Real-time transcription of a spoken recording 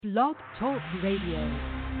Blog Talk Radio.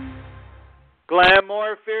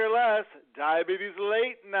 Glamour Fearless, Diabetes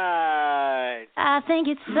Late Night. I think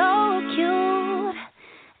it's so cute,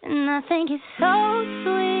 and I think it's so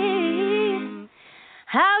sweet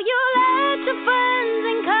how you let your friends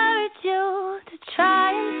encourage you to try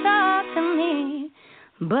and talk to me.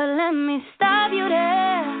 But let me stop you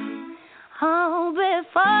there, oh,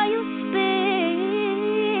 before you speak.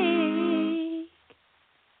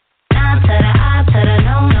 Now to the I to the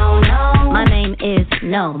no, no, no. My name is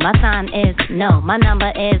no, my sign is no, my number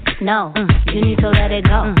is no. You need to let it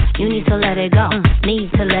go, you need to let it go,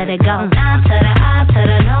 need to let it go. Now to the I to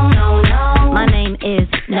the no, no, no. My name is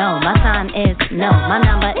no, my sign is no, my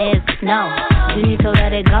number is no. You need to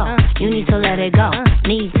let it go, you need to let it go,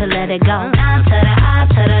 need to let it go. Now to the I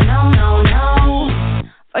to the no, no, no.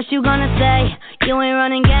 First you gonna say you ain't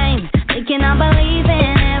running game, thinking I believe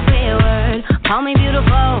in every word. Call me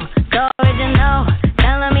beautiful, so original,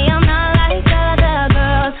 telling me I'm not like other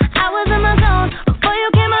girls. I was in my zone before you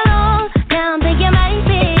came along. Now I'm thinking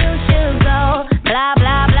maybe you should go. Blah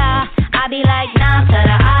blah blah. I be like nah to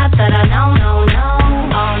the I to the no no no.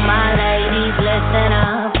 All my ladies listen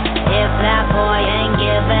up. If that boy ain't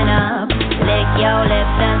giving up, lick your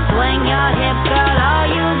lips and swing your hips, girl. All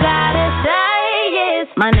you gotta say is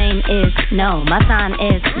my name is no, my sign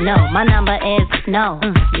is no, my number is no.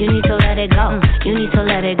 You need to let it go, you need to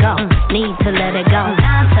let it go, need to let it go.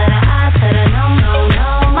 Now to the I to the no, no,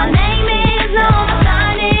 no. My name is no, my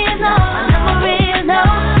sign is no, my number is no.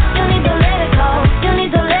 You need to let it go, you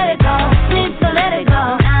need to let it go, need to let it go.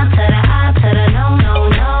 Now to the I to the no, no,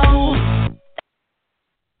 no.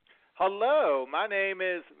 Hello, my name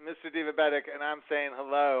is Mr. Diabetic, and I'm saying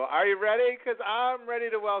hello. Are you ready? Because I'm ready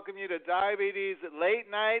to welcome you to Diabetes Late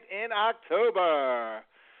Night in October.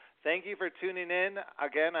 Thank you for tuning in.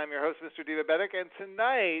 Again, I'm your host, Mr. Diabetic, and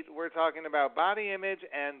tonight we're talking about body image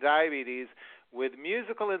and diabetes with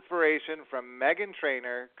musical inspiration from Meghan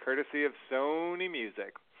Trainor, courtesy of SONY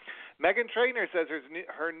Music. Meghan Trainor says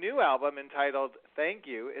her new album entitled Thank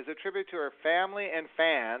You is a tribute to her family and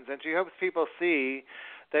fans, and she hopes people see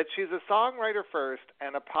that she's a songwriter first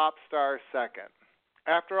and a pop star second.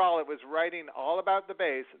 After all, it was writing all about the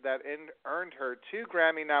bass that earned her 2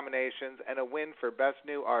 Grammy nominations and a win for Best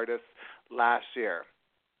New Artist last year.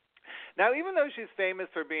 Now, even though she's famous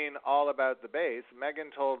for being all about the bass,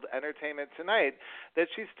 Meghan told Entertainment Tonight that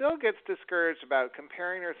she still gets discouraged about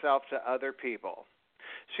comparing herself to other people.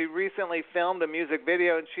 She recently filmed a music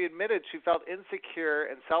video, and she admitted she felt insecure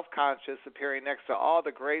and self-conscious appearing next to all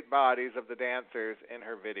the great bodies of the dancers in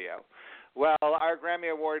her video. Well, our Grammy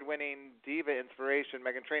Award-winning diva inspiration,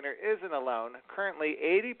 Meghan Trainor, isn't alone. Currently,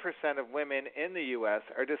 80% of women in the U.S.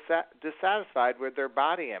 are dissatisfied with their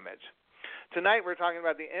body image. Tonight, we're talking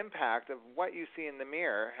about the impact of what you see in the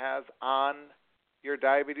mirror has on your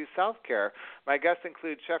diabetes self-care. My guests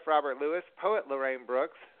include Chef Robert Lewis, poet Lorraine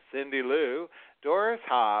Brooks, Cindy Lou, Doris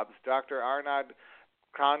Hobbs, Dr. Arnaud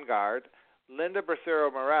Congard, Linda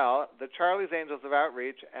Bracero Morel, the Charlie's Angels of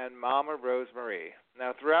Outreach, and Mama Rosemarie.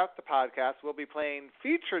 Now, throughout the podcast, we'll be playing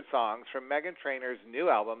featured songs from Meghan Trainor's new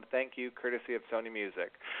album, Thank You, courtesy of SONY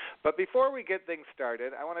Music. But before we get things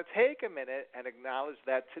started, I want to take a minute and acknowledge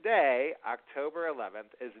that today, October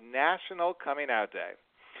 11th, is National Coming Out Day.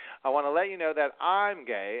 I want to let you know that I'm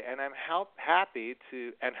gay, and I'm happy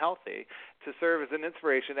and healthy to serve as an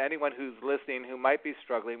inspiration to anyone who's listening who might be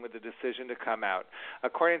struggling with the decision to come out.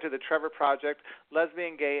 According to the Trevor Project,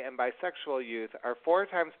 lesbian, gay, and bisexual youth are 4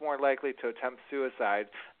 times more likely to attempt suicide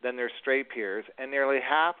than their straight peers, and nearly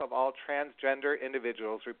half of all transgender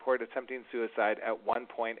individuals report attempting suicide at one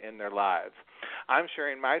point in their lives. I'm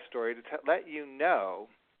sharing my story to let you know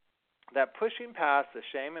that pushing past the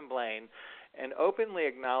shame and blame and openly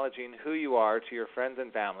acknowledging who you are to your friends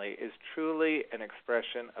and family is truly an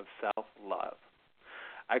expression of self-love.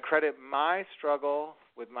 I credit my struggle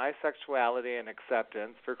with my sexuality and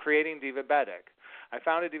acceptance for creating Diabetic. I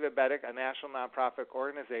founded Diabetic, a national nonprofit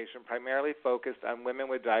organization primarily focused on women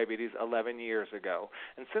with diabetes 11 years ago.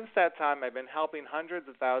 And since that time, I've been helping hundreds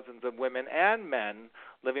of thousands of women and men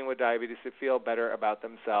living with diabetes to feel better about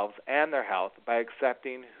themselves and their health by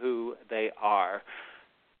accepting who they are.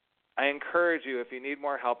 I encourage you, if you need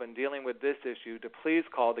more help in dealing with this issue, to please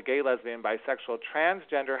call the Gay, Lesbian, Bisexual,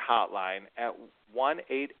 Transgender Hotline at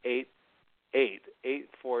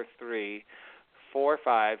 1-888-843-4673.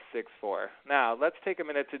 4564. Now, let's take a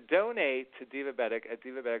minute to donate to Divabetic at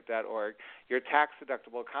divabetic.org. Your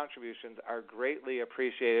tax-deductible contributions are greatly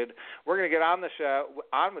appreciated. We're going to get on with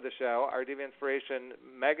the show. Our diva inspiration,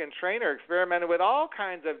 Meghan Trainor, experimented with all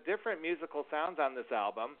kinds of different musical sounds on this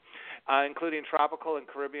album, including tropical and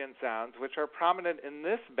Caribbean sounds, which are prominent in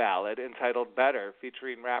this ballad entitled Better,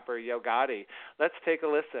 featuring rapper Yo Gotti. Let's take a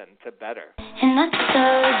listen to Better. And I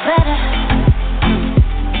deserve better,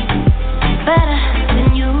 better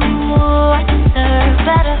than you. I deserve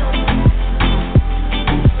better,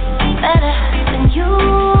 better than you.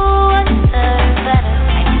 I deserve better.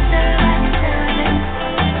 I deserve it.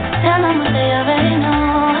 Tell them what they already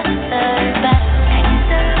know. I deserve better. I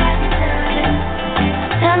deserve it.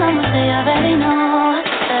 Tell them what they already know. I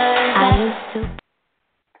deserve better.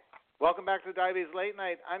 Welcome back to Diabetes Late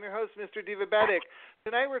Night. I'm your host, Mr. Divabetic.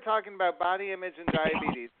 Tonight we're talking about body image and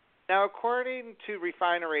diabetes. Now, according to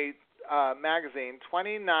Refinery magazine,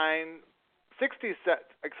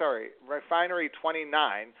 Refinery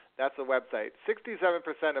 29, that's the website,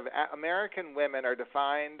 67% of American women are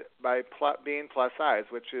defined by being plus size,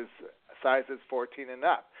 which is sizes 14 and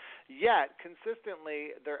up. Yet,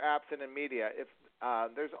 consistently, they're absent in media. If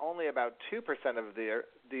there's only about 2% of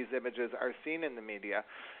these images are seen in the media.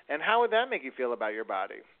 And how would that make you feel about your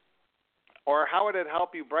body? Or how would it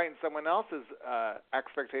help you brighten someone else's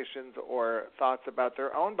expectations or thoughts about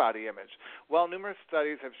their own body image? Well, numerous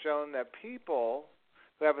studies have shown that people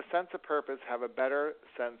who have a sense of purpose have a better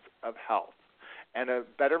sense of health and a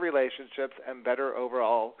better relationships and better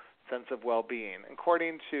overall sense of well-being.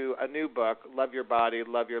 According to a new book, Love Your Body,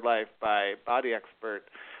 Love Your Life by body expert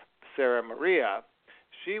Sarah Maria,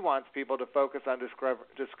 she wants people to focus on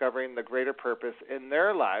discovering the greater purpose in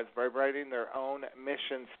their lives by writing their own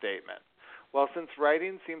mission statement. Well, since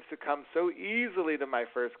writing seems to come so easily to my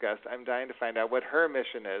first guest, I'm dying to find out what her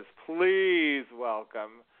mission is. Please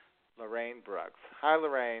welcome Lorraine Brooks. Hi,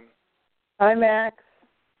 Lorraine. Hi, Max.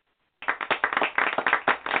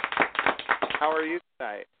 How are you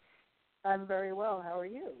tonight? I'm very well. How are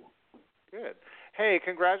you? Good. Hey,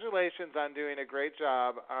 congratulations on doing a great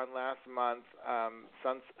job on last month's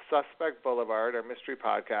Suspect Boulevard, our mystery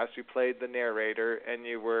podcast. You played the narrator, and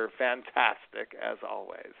you were fantastic, as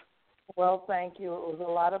always. Well, thank you. It was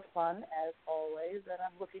a lot of fun, as always, and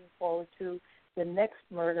I'm looking forward to the next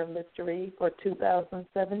murder mystery for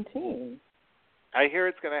 2017. I hear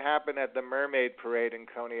it's going to happen at the Mermaid Parade in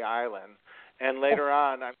Coney Island. And later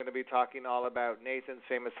on, I'm going to be talking all about Nathan's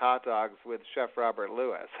Famous Hot Dogs with Chef Robert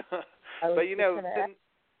Lewis. But you know,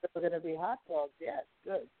 we're going to be hot dogs. Yes,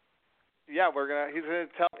 good. Yeah, he's going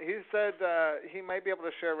to tell. He said he might be able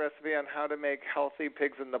to share a recipe on how to make healthy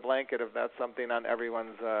pigs in the blanket if that's something on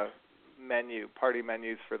everyone's party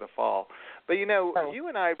menus for the fall. But you know, you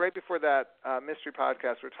and I, right before that mystery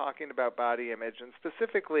podcast, were talking about body image, and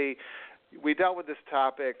specifically, we dealt with this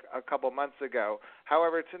topic a couple months ago.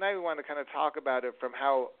 However, tonight we want to kind of talk about it from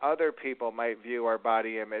how other people might view our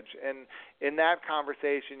body image. And in that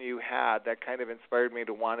conversation you had, that kind of inspired me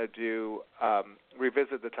to want to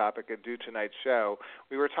revisit the topic and do tonight's show.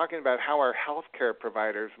 We were talking about how our healthcare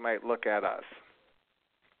providers might look at us.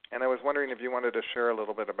 And I was wondering if you wanted to share a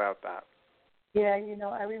little bit about that. Yeah, you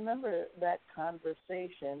know, I remember that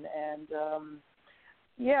conversation, and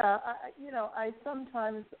I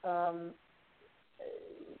sometimes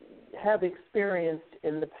have experienced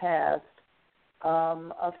in the past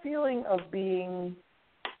a feeling of being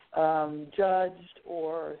judged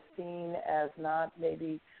or seen as not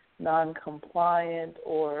maybe non-compliant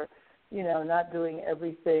or, you know, not doing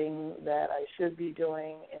everything that I should be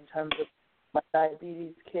doing in terms of my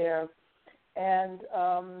diabetes care. And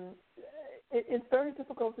it's very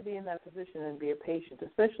difficult to be in that position and be a patient,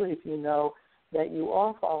 especially if you know that you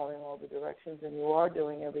are following all the directions and you are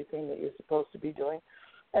doing everything that you're supposed to be doing.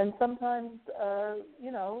 And sometimes,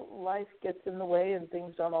 life gets in the way and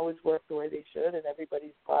things don't always work the way they should, and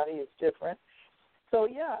everybody's body is different. So,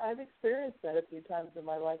 yeah, I've experienced that a few times in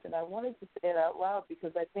my life, and I wanted to say it out loud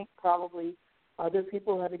because I think probably other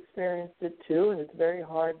people have experienced it too, and it's very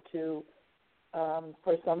hard to,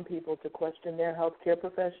 for some people to question their healthcare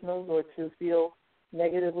professionals or to feel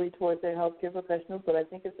negatively towards their healthcare professionals, but I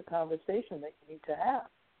think it's a conversation that you need to have.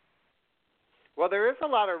 Well, there is a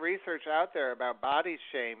lot of research out there about body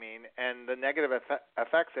shaming and the negative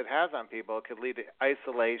effects it has on people. It could lead to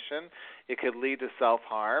isolation. It could lead to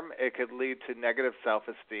self-harm. It could lead to negative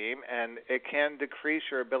self-esteem, and it can decrease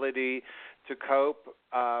your ability to cope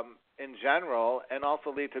in general and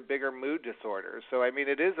also lead to bigger mood disorders. So, I mean,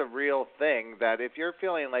 it is a real thing that if you're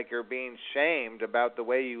feeling like you're being shamed about the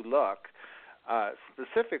way you look,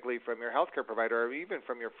 specifically from your healthcare provider or even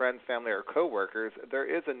from your friends, family, or coworkers, there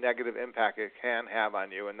is a negative impact it can have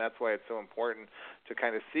on you, and that's why it's so important to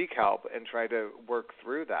kind of seek help and try to work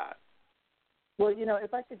through that. Well,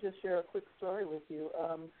 if I could just share a quick story with you.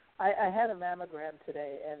 I had a mammogram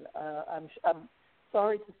today, and I'm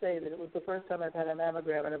sorry to say that it was the first time I've had a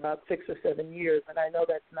mammogram in about 6 or 7 years, and I know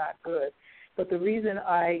that's not good. But the reason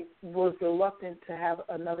I was reluctant to have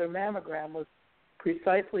another mammogram was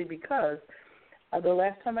precisely because the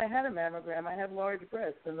last time I had a mammogram, I have large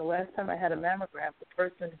breasts, and the last time I had a mammogram, the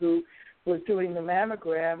person who was doing the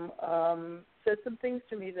mammogram said some things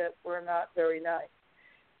to me that were not very nice.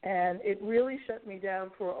 And it really shut me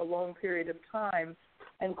down for a long period of time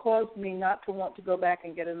and caused me not to want to go back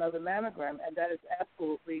and get another mammogram, and that is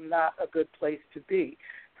absolutely not a good place to be.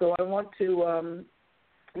 So I want to,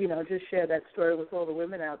 just share that story with all the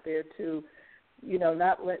women out there to,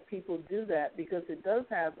 not let people do that, because it does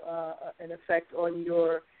have an effect on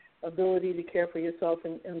your ability to care for yourself,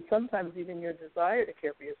 and sometimes even your desire to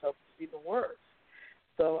care for yourself is even worse.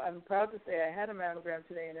 So I'm proud to say I had a mammogram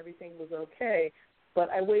today and everything was okay, but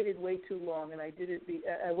I waited way too long, and I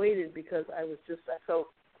waited because I felt,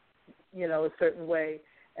 a certain way,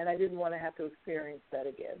 and I didn't want to have to experience that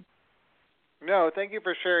again. No, thank you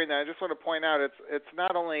for sharing that. I just want to point out it's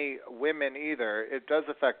not only women either. It does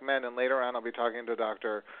affect men, and later on I'll be talking to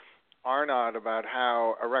Dr. Arnaud about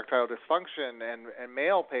how erectile dysfunction and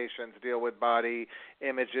male patients deal with body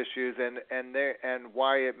image issues and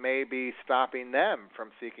why it may be stopping them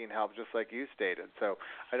from seeking help, just like you stated. So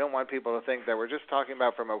I don't want people to think that we're just talking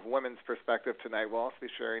about from a woman's perspective tonight. We'll also be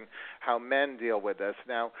sharing how men deal with this.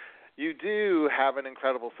 Now, you do have an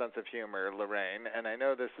incredible sense of humor, Lorraine, and I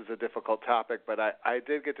know this is a difficult topic, but I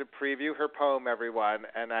did get to preview her poem, everyone,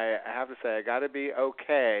 and I have to say, I Gotta Be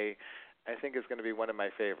Okay, I think is going to be one of my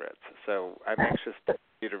favorites. So I'm anxious for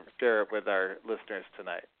you to share it with our listeners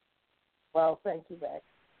tonight. Well, thank you, Beck.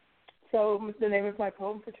 So the name of my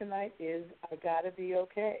poem for tonight is I Gotta Be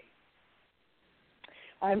Okay.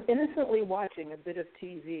 I'm innocently watching a bit of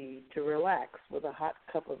TV to relax with a hot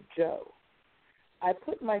cup of joe. I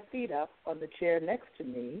put my feet up on the chair next to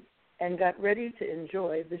me and got ready to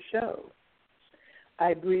enjoy the show.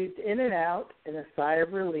 I breathed in and out in a sigh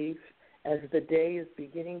of relief as the day is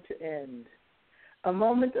beginning to end. A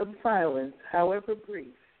moment of silence, however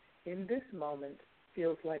brief, in this moment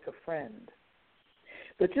feels like a friend.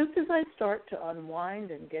 But just as I start to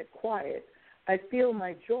unwind and get quiet, I feel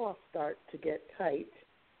my jaw start to get tight.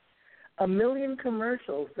 A million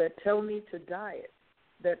commercials that tell me to diet,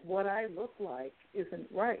 that what I look like isn't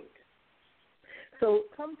right. So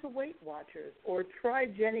come to Weight Watchers or try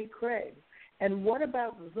Jenny Craig. And what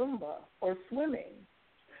about Zumba or swimming?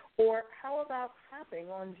 Or how about hopping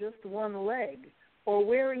on just one leg or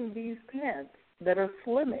wearing these pants that are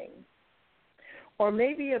slimming? Or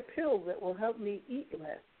maybe a pill that will help me eat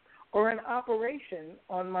less or an operation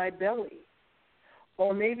on my belly.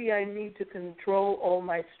 Or maybe I need to control all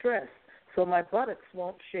my stress so my buttocks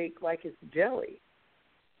won't shake like it's jelly.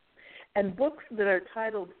 And books that are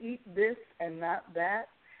titled Eat This and Not That,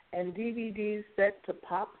 and DVDs set to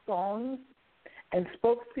pop songs, and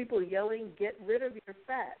spokespeople yelling, get rid of your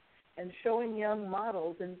fat, and showing young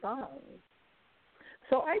models in thongs.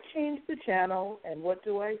 So I changed the channel, and what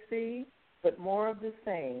do I see? But more of the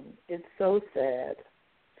same. It's so sad.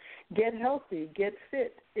 Get healthy, get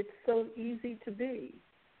fit. It's so easy to be,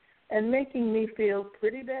 and making me feel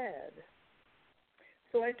pretty bad.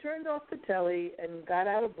 So I turned off the telly and got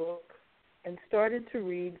out a book and started to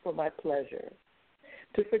read for my pleasure,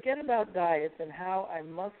 to forget about diets and how I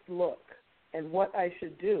must look and what I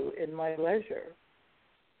should do in my leisure.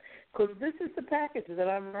 Because this is the package that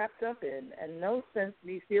I'm wrapped up in, and no sense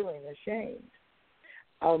me feeling ashamed.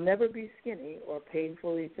 I'll never be skinny or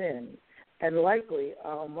painfully thin, and likely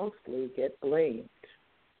I'll mostly get blamed.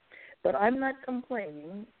 But I'm not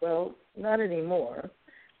complaining, well, not anymore.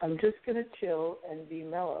 I'm just going to chill and be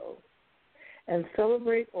mellow and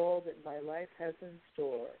celebrate all that my life has in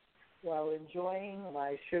store while enjoying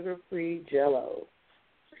my sugar-free Jell-O.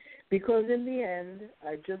 Because in the end,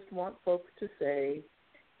 I just want folks to say,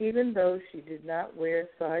 even though she did not wear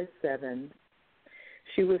size 7,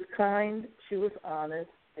 she was kind, she was honest,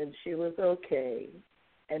 and she was okay.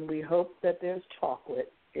 And we hope that there's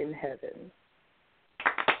chocolate in heaven.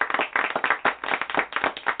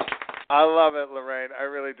 I love it, Lorraine. I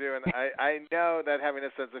really do. And I know that having a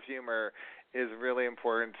sense of humor is really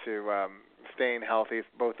important to staying healthy,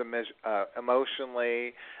 both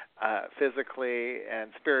emotionally, physically,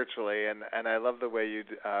 and spiritually. And I love the way you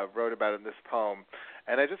wrote about it in this poem.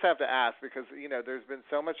 And I just have to ask, because, there's been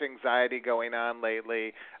so much anxiety going on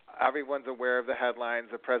lately everyone's aware of the headlines,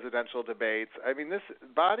 the presidential debates. I mean, this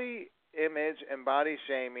body image and body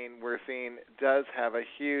shaming we're seeing does have a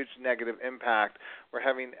huge negative impact. We're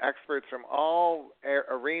having experts from all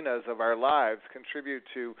arenas of our lives contribute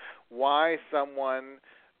to why someone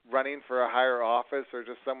running for a higher office or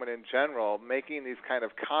just someone in general making these kind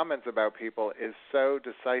of comments about people is so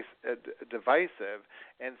divisive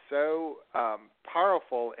and so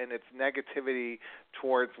powerful in its negativity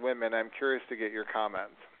towards women. I'm curious to get your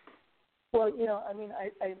comments. Well, I mean,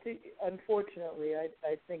 I think, unfortunately,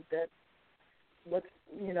 I think that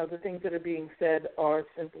the things that are being said are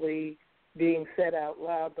simply being said out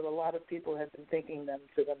loud, but a lot of people have been thinking them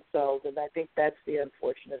to themselves, and I think that's the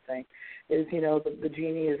unfortunate thing, is, the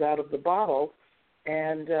genie is out of the bottle,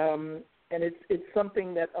 and it's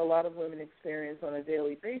something that a lot of women experience on a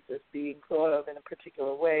daily basis, being thought of in a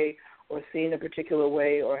particular way or seen a particular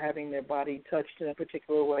way or having their body touched in a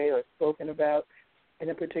particular way or spoken about in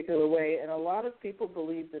a particular way, and a lot of people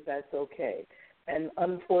believe that that's okay. And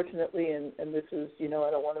unfortunately, and this is, I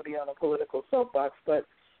don't want to be on a political soapbox, but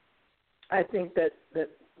I think that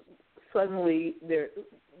suddenly there's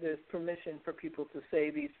permission for people to say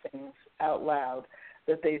these things out loud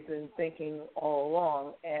that they've been thinking all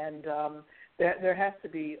along, and there has to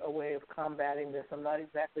be a way of combating this. I'm not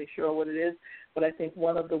exactly sure what it is, but I think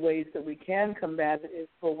one of the ways that we can combat it is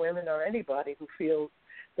for women or anybody who feels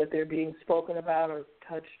that they're being spoken about or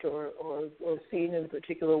touched or seen in a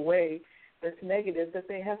particular way that's negative, that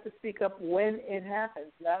they have to speak up when it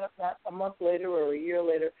happens, not a month later or a year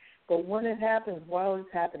later, but when it happens, while it's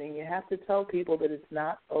happening, you have to tell people that it's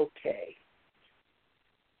not okay.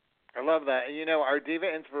 I love that. And, our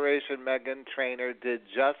diva inspiration, Meghan Trainor, did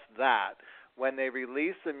just that when they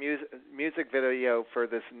released the music video for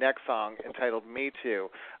this next song entitled Me Too.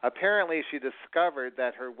 Apparently, she discovered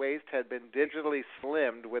that her waist had been digitally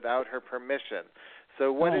slimmed without her permission.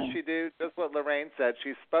 So what did she do? Just what Lorraine said.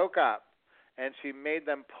 She spoke up, and she made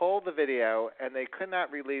them pull the video, and they could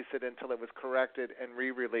not release it until it was corrected and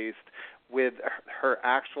re-released with her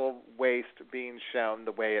actual waist being shown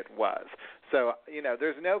the way it was. So,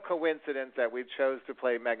 there's no coincidence that we chose to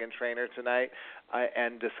play Meghan Trainor tonight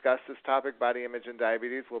and discuss this topic, body image and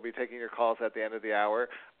diabetes. We'll be taking your calls at the end of the hour.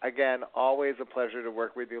 Again, always a pleasure to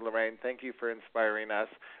work with you, Lorraine. Thank you for inspiring us.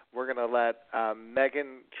 We're going to let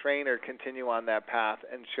Meghan Trainor continue on that path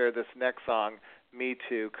and share this next song, Me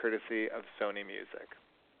Too, courtesy of SONY Music.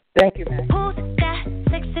 Thank you, Matt. Who's that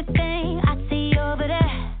sexy thing I see over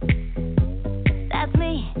there? That's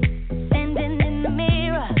me, standing in the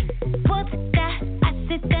mirror. What's that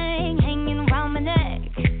icy thing hanging around my neck?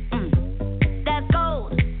 That's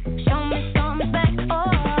gold. Show me some respect.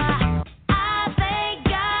 Oh, I thank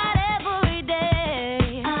God every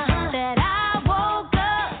day that I woke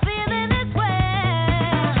up feeling this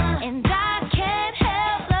way, and I can't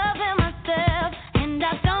help loving myself, and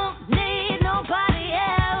I don't need nobody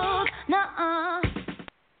else. Nuh-uh.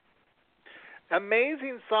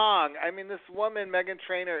 Amazing song. I mean, this woman, Meghan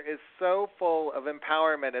Trainor, is so full of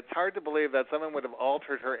empowerment. It's hard to believe that someone would have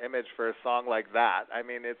altered her image for a song like that. I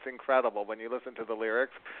mean, it's incredible when you listen to the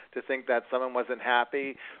lyrics to think that someone wasn't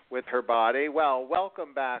happy with her body. Well,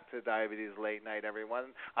 welcome back to Diabetes Late Night,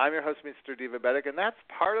 everyone. I'm your host, Mr. Diabetic, and that's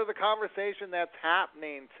part of the conversation that's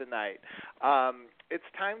happening tonight. It's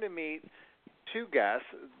time to meet two guests.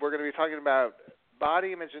 We're going to be talking about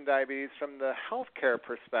body image and diabetes from the healthcare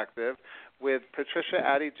perspective with Patricia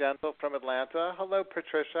Addie-Gentle from Atlanta. Hello,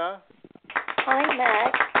 Patricia. Hi,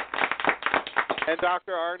 Matt. And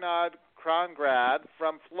Dr. Arnaud Krongrad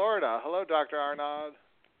from Florida. Hello, Dr. Arnaud.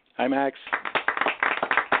 Hi, Max.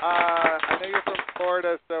 I know you're from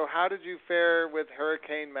Florida, so how did you fare with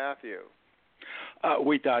Hurricane Matthew?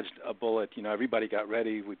 We dodged a bullet. Everybody got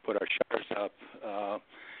ready. We put our shutters up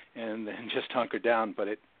and then just hunkered down. But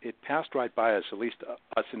it passed right by us, at least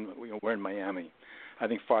us, we're in Miami. I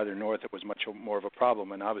think farther north it was much more of a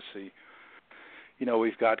problem. And obviously,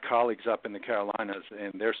 we've got colleagues up in the Carolinas,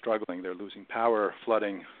 and they're struggling. They're losing power,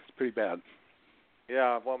 flooding. It's pretty bad.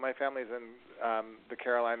 Yeah, well, my family's in the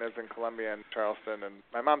Carolinas and Columbia and Charleston, and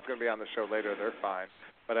my mom's going to be on the show later. They're fine.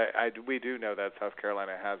 But we do know that South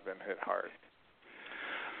Carolina has been hit hard.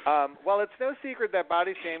 Well, it's no secret that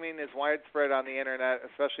body shaming is widespread on the Internet,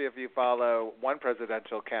 especially if you follow one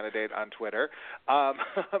presidential candidate on Twitter.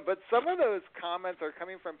 But some of those comments are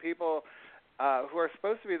coming from people who are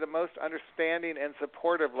supposed to be the most understanding and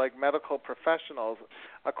supportive, like medical professionals.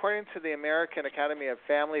 According to the American Academy of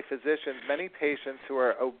Family Physicians, many patients who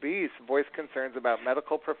are obese voice concerns about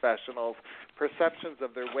medical professionals' perceptions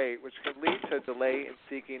of their weight, which could lead to delay in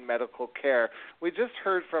seeking medical care. We just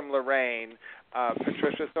heard from Lorraine,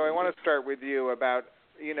 Patricia, so I want to start with you about,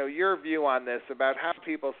 your view on this about how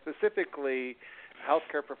people, specifically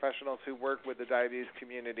healthcare professionals who work with the diabetes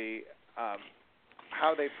community,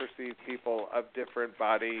 how they perceive people of different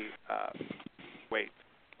body weight.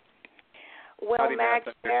 Well, Max,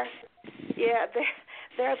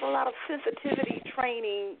 there's a lot of sensitivity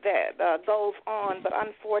training that goes on, but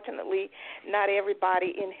unfortunately, not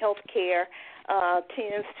everybody in healthcare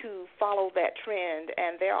tends to follow that trend,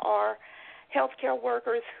 and there are healthcare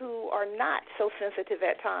workers who are not so sensitive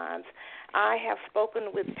at times. I have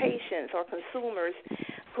spoken with patients or consumers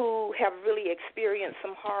who have really experienced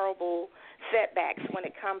some horrible setbacks when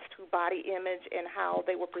it comes to body image and how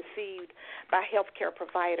they were perceived by healthcare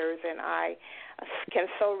providers. And I can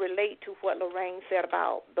so relate to what Lorraine said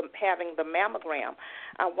about having the mammogram.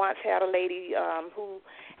 I once had a lady who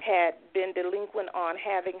had been delinquent on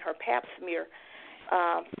having her pap smear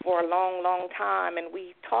for a long, long time, and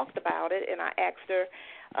we talked about it, and I asked her,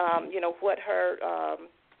 what her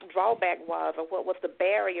drawback was or what was the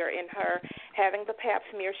barrier in her having the pap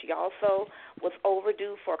smear. She also was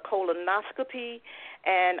overdue for colonoscopy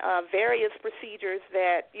and various procedures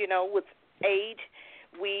that, with age,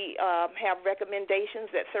 we have recommendations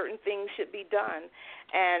that certain things should be done.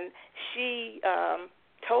 And she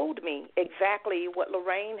told me exactly what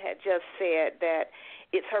Lorraine had just said, that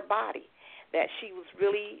it's her body, that she was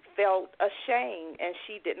really felt ashamed and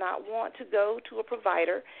she did not want to go to a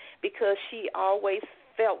provider because she always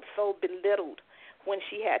felt so belittled when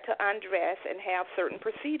she had to undress and have certain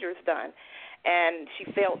procedures done. And she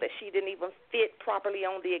felt that she didn't even fit properly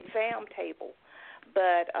on the exam table.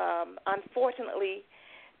 But unfortunately,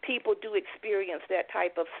 people do experience that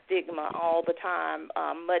type of stigma all the time,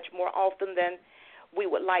 much more often than we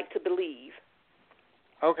would like to believe.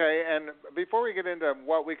 Okay, and before we get into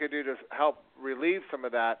what we could do to help relieve some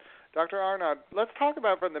of that, Dr. Arnaud, let's talk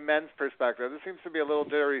about from the men's perspective. This seems to be a little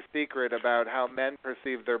dirty secret about how men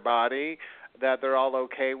perceive their body, that they're all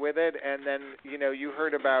okay with it, and then, you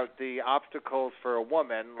heard about the obstacles for a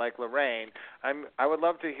woman like Lorraine. I would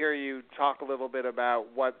love to hear you talk a little bit about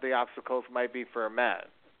what the obstacles might be for a man.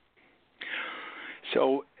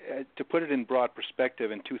 So to put it in broad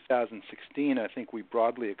perspective, in 2016, I think we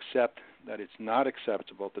broadly accept that it's not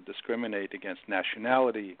acceptable to discriminate against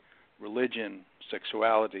nationality, religion,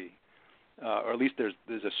 sexuality, or at least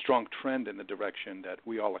there's a strong trend in the direction that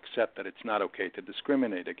we all accept that it's not okay to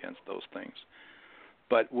discriminate against those things.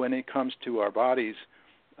 But when it comes to our bodies,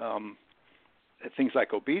 things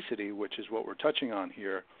like obesity, which is what we're touching on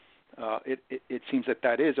here, it seems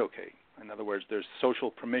that is okay. In other words, there's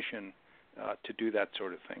social permission to do that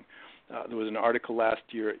sort of thing. There was an article last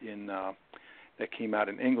year that came out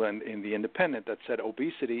in England in The Independent that said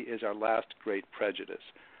obesity is our last great prejudice.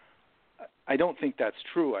 I don't think that's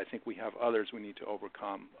true. I think we have others we need to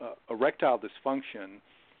overcome. Erectile dysfunction,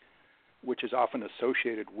 which is often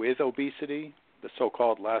associated with obesity, the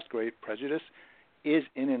so-called last great prejudice, is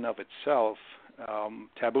in and of itself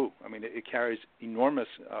taboo. I mean, it carries enormous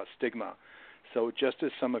stigma. So just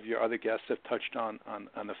as some of your other guests have touched on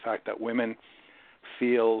the fact that women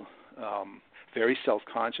feel very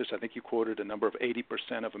self-conscious, I think you quoted a number of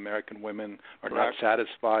 80% of American women are not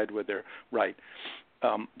satisfied with their right.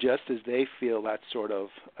 Just as they feel that sort of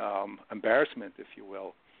embarrassment, if you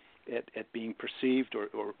will, at being perceived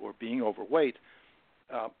or being overweight,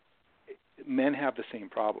 men have the same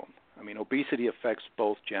problem. I mean, obesity affects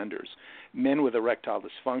both genders. Men with erectile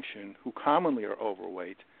dysfunction who commonly are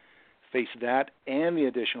overweight face that and the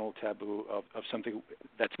additional taboo of something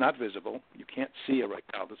that's not visible. You can't see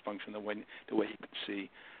erectile dysfunction the way you can see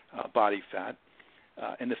body fat.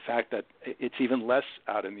 And the fact that it's even less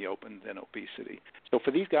out in the open than obesity. So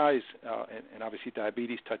for these guys, and obviously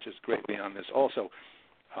diabetes touches greatly on this also,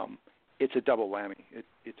 it's a double whammy.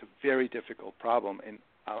 It's a very difficult problem, and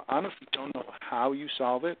I honestly don't know how you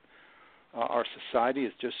solve it. Our society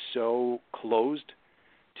is just so closed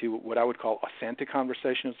to what I would call authentic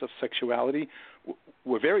conversations of sexuality.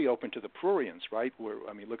 We're very open to the prurients, right?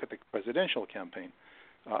 Look at the presidential campaign.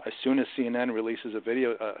 As soon as CNN releases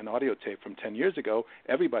an audio tape from 10 years ago,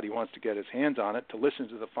 everybody wants to get his hands on it to listen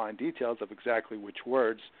to the fine details of exactly which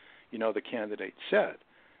words, the candidate said.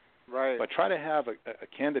 Right. But try to have a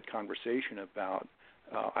candid conversation about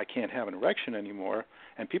I can't have an erection anymore,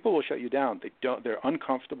 and people will shut you down. They're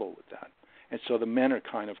uncomfortable with that, and so the men are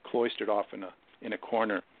kind of cloistered off in a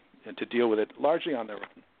corner and to deal with it largely on their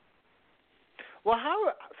own. Well,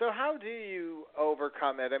 how do you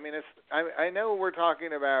overcome it? I mean, I know we're talking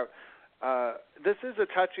about this is a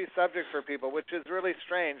touchy subject for people, which is really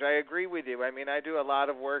strange. I agree with you. I mean, I do a lot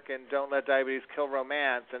of work in Don't Let Diabetes Kill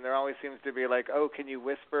Romance, and there always seems to be like, oh, can you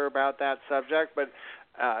whisper about that subject? But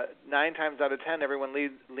 9 times out of 10, everyone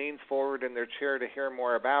leans forward in their chair to hear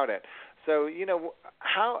more about it. So,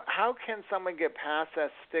 how can someone get past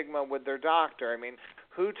that stigma with their doctor? I mean,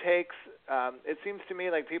 who takes it seems to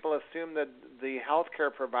me like people assume that the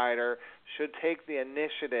healthcare provider should take the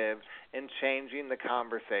initiative in changing the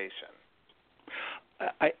conversation.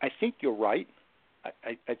 I think you're right.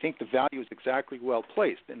 I think the value is exactly well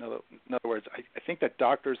placed. In other words, I think that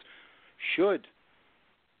doctors should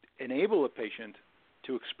enable a patient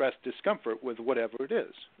to express discomfort with whatever it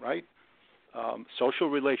is, right? Social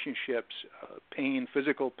relationships, pain,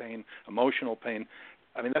 physical pain, emotional pain.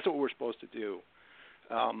 I mean, that's what we're supposed to do.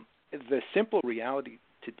 The simple reality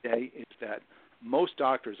today is that most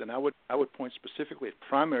doctors, and I would point specifically at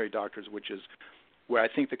primary doctors, which is where I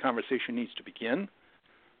think the conversation needs to begin.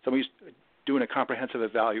 Somebody's doing a comprehensive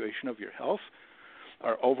evaluation of your health,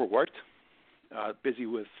 are overworked, busy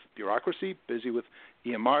with bureaucracy, busy with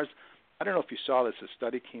EMRs. I don't know if you saw this. A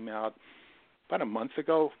study came out about a month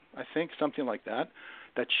ago, I think, something like that,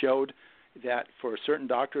 that showed that for certain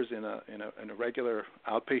doctors in a regular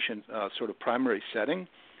outpatient sort of primary setting,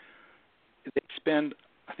 they spend,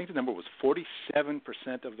 I think the number was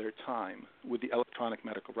 47% of their time with the electronic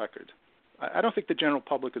medical record. I don't think the general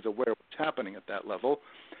public is aware of what's happening at that level,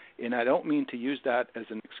 and I don't mean to use that as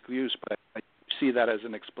an excuse, but I see that as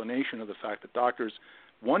an explanation of the fact that doctors,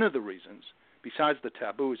 one of the reasons, besides the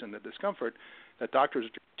taboos and the discomfort, that doctors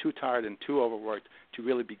are too tired and too overworked to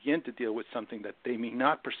really begin to deal with something that they may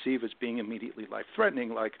not perceive as being immediately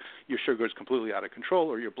life-threatening, like your sugar is completely out of control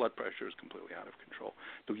or your blood pressure is completely out of control.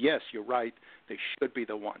 So yes, you're right, they should be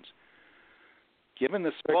the ones. Given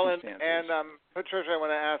the circumstances. Well, and Patricia, I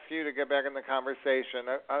want to ask you to get back in the conversation.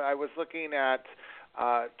 I was looking at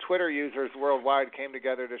Twitter users worldwide came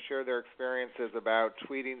together to share their experiences about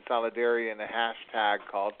tweeting solidarity in a hashtag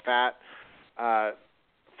called Fat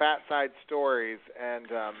Side Stories, and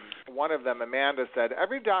one of them, Amanda, said,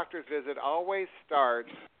 every doctor's visit always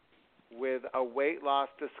starts with a weight loss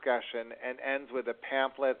discussion and ends with a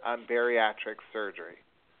pamphlet on bariatric surgery,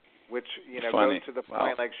 which, goes to the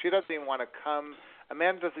point, like she doesn't even want to come,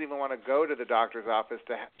 Amanda doesn't even want to go to the doctor's office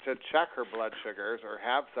to check her blood sugars or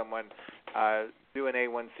have someone do an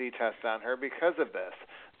A1C test on her because of this.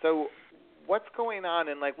 So what's going on?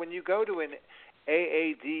 And like when you go to an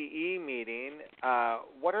AADE meeting,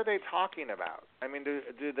 what are they talking about? I mean, do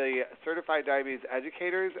the certified diabetes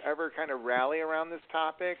educators ever kind of rally around this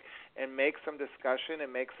topic and make some discussion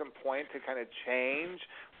and make some point to kind of change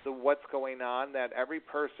what's going on, that every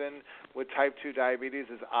person with type 2 diabetes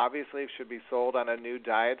is obviously should be sold on a new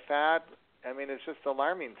diet fad? I mean, it's just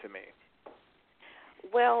alarming to me.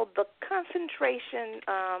 Well, the concentration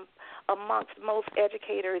amongst most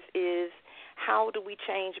educators is how do we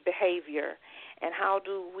change behavior, and how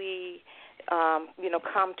do we,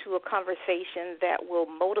 come to a conversation that will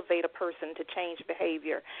motivate a person to change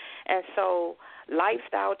behavior. And so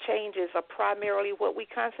lifestyle changes are primarily what we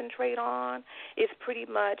concentrate on. It's pretty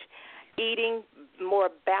much eating more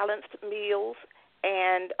balanced meals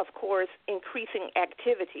and, of course, increasing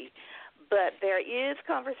activity. But there is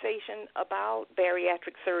conversation about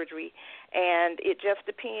bariatric surgery, and it just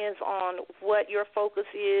depends on what your focus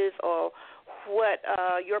is or what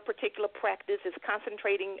your particular practice is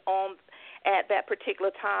concentrating on at that particular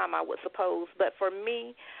time, I would suppose. But for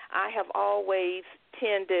me, I have always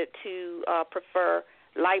tended to prefer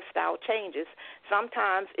lifestyle changes.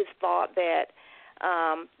 Sometimes it's thought that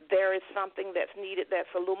there is something that's needed that's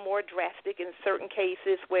a little more drastic in certain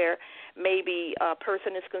cases where maybe a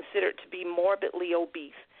person is considered to be morbidly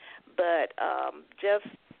obese. But just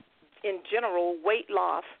in general, weight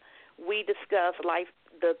loss, we discuss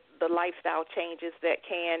the lifestyle changes that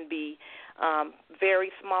can be very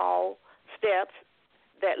small steps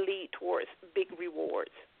that lead towards big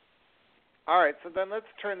rewards. All right, so then let's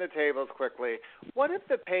turn the tables quickly. What if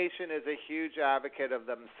the patient is a huge advocate of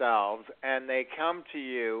themselves and they come to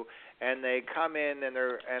you and they come in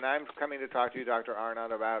and I'm coming to talk to you, Dr.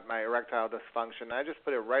 Arnott, about my erectile dysfunction. I just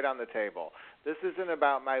put it right on the table. This isn't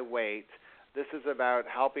about my weight. This is about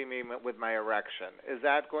helping me with my erection. Is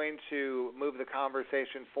that going to move the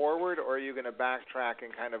conversation forward, or are you going to backtrack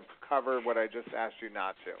and kind of cover what I just asked you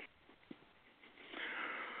not to?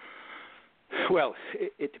 Well,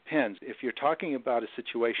 it depends. If you're talking about a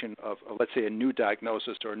situation of, let's say, a new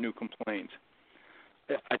diagnosis or a new complaint,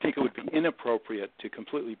 I think it would be inappropriate to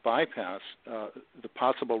completely bypass the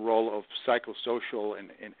possible role of psychosocial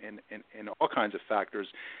and all kinds of factors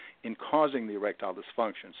in causing the erectile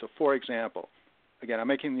dysfunction. So, for example, again, I'm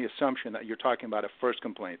making the assumption that you're talking about a first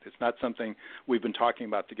complaint. It's not something we've been talking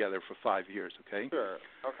about together for 5 years, okay? Sure.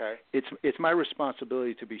 Okay. It's my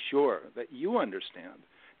responsibility to be sure that you understand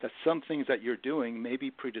that some things that you're doing may be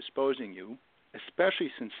predisposing you,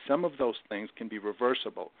 especially since some of those things can be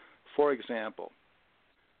reversible. For example,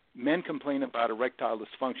 men complain about erectile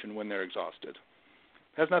dysfunction when they're exhausted.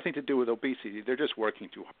 It has nothing to do with obesity. They're just working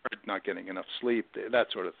too hard, not getting enough sleep, that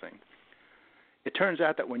sort of thing. It turns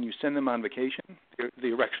out that when you send them on vacation, the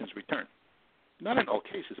erections return. Not in all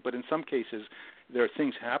cases, but in some cases, there are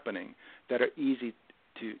things happening that are easy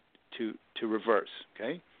to reverse.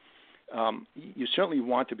 Okay, you certainly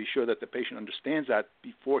want to be sure that the patient understands that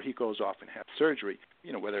before he goes off and has surgery.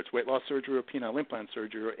 You know, whether it's weight loss surgery or penile implant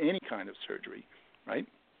surgery or any kind of surgery, right?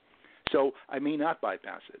 So I may not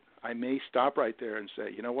bypass it. I may stop right there and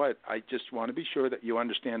say, you know what, I just want to be sure that you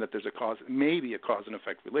understand that there's maybe a cause and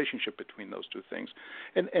effect relationship between those two things,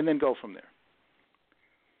 and then go from there.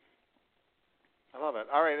 I love it.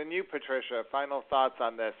 All right, and you, Patricia, final thoughts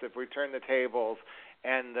on this. If we turn the tables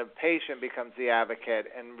and the patient becomes the advocate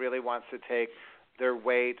and really wants to take their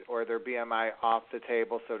weight or their BMI off the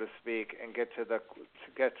table, so to speak, and get to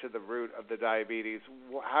the root of the diabetes,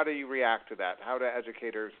 how do you react to that? How do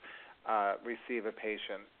educators receive a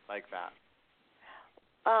patient like that?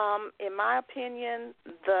 In my opinion,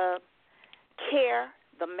 the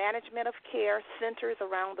management of care centers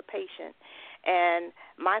around the patient. And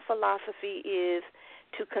my philosophy is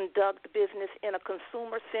to conduct business in a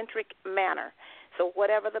consumer-centric manner. So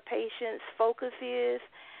whatever the patient's focus is,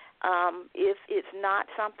 if it's not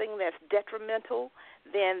something that's detrimental,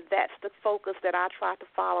 then that's the focus that I try to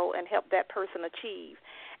follow and help that person achieve.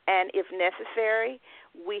 And if necessary,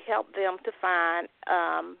 we help them to find,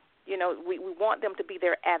 we want them to be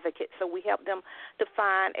their advocate. So we help them to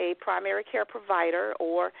find a primary care provider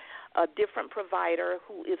or a different provider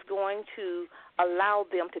who is going to allow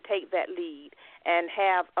them to take that lead and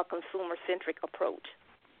have a consumer-centric approach.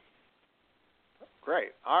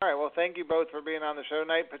 Great. All right. Well, thank you both for being on the show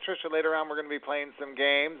tonight. Patricia, later on we're going to be playing some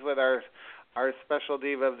games with our special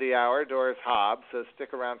diva of the hour, Doris Hobbs, so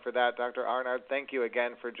stick around for that. Dr. Arnard, thank you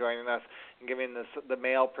again for joining us and giving us the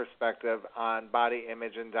male perspective on body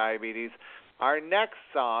image and diabetes. Our next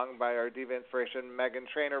song by our diva inspiration, Meghan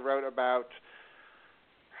Trainor, wrote about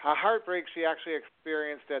a heartbreak she actually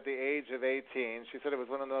experienced at the age of 18. She said it was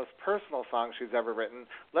one of the most personal songs she's ever written.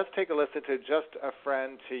 Let's take a listen to Just a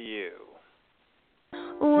Friend to You.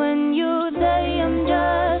 When you say I'm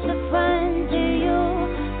just a friend to you,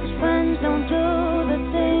 'cause friends don't do the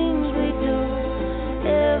things we do.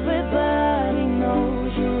 Everybody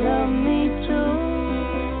knows you love me too.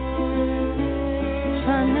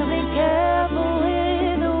 Trying to be careful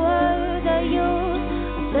with the words I use.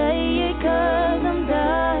 I say it 'cause I'm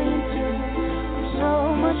dying to. I'm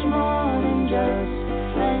so much more than just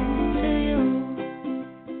a friend to you.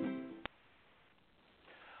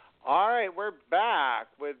 All right, we're back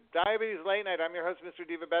with Diabetes Late Night. I'm your host, Mr.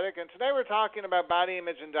 Diabetic, and today we're talking about body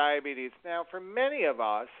image and diabetes. Now, for many of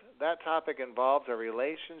us, that topic involves a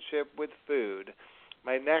relationship with food.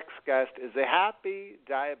 My next guest is a happy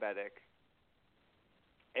diabetic,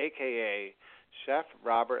 a.k.a. Chef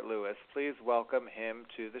Robert Lewis. Please welcome him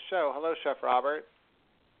to the show. Hello, Chef Robert.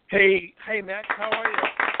 Hey, Max, how are you?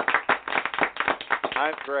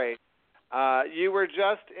 I'm great. You were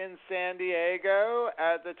just in San Diego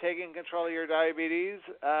at the Taking Control of Your Diabetes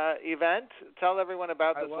event. Tell everyone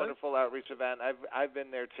about this wonderful outreach event. I've been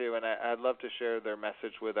there too, and I'd love to share their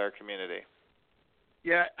message with our community.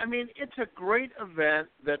 Yeah, I mean, it's a great event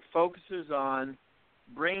that focuses on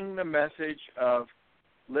bringing the message of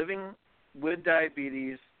living with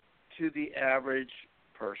diabetes to the average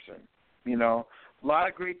person. You know, a lot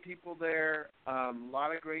of great people there, a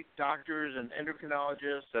lot of great doctors and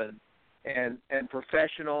endocrinologists and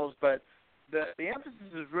professionals, but the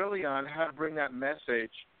emphasis is really on how to bring that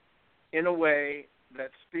message in a way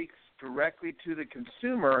that speaks directly to the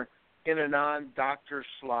consumer in a non-doctor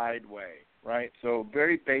slide way, right? So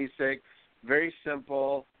very basic, very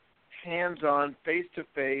simple, hands-on,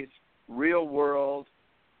 face-to-face, real world,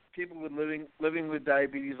 people with living with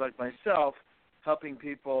diabetes like myself, helping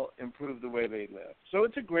people improve the way they live. So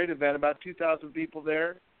it's a great event, about 2,000 people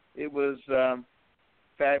there. It was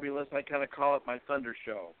fabulous. I kind of call it my thunder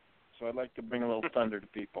show. So I'd like to bring a little thunder to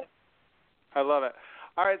people. I love it.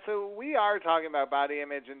 All right, so we are talking about body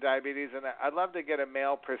image and diabetes, and I'd love to get a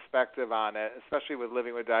male perspective on it, especially with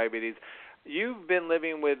living with diabetes. You've been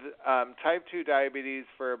living with type 2 diabetes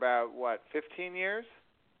for about, 15 years?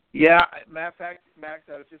 Yeah, matter of fact, Max,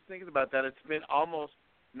 I was just thinking about that. It's been almost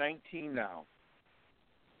 19 now.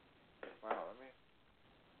 Wow,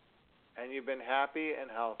 and you've been happy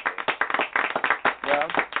and healthy. Well,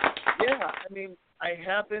 yeah, I mean, I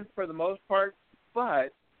have been for the most part,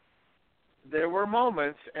 but there were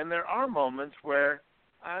moments, and there are moments where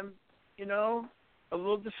I'm, a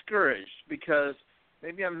little discouraged because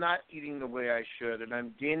maybe I'm not eating the way I should, and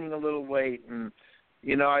I'm gaining a little weight, and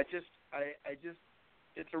I just,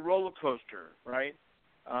 it's a roller coaster, right?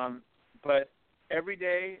 But every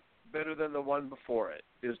day better than the one before it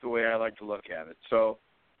is the way I like to look at it. So,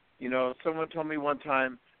 someone told me one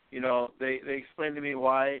time, they explained to me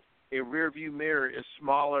why a rear view mirror is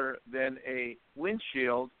smaller than a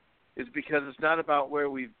windshield is because it's not about where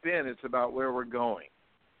we've been, it's about where we're going.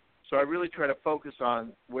 So I really try to focus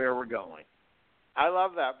on where we're going. I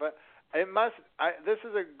love that, but this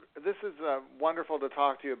is wonderful to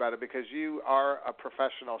talk to you about it because you are a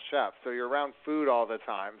professional chef, so you're around food all the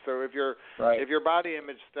time. So if your body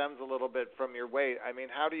image stems a little bit from your weight, I mean,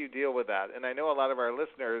 how do you deal with that? And I know a lot of our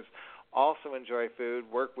listeners also enjoy food,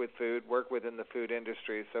 work within the food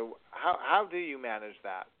industry. So how do you manage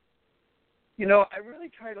that? I really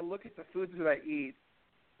try to look at the foods that I eat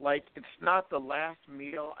like it's not the last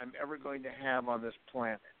meal I'm ever going to have on this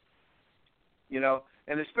planet.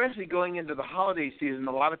 And especially going into the holiday season,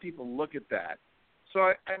 a lot of people look at that. So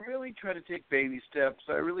I really try to take baby steps.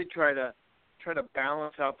 I really try to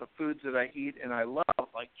balance out the foods that I eat and I love,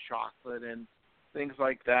 like chocolate and things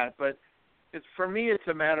like that. But for me, it's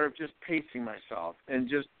a matter of just pacing myself and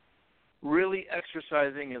just really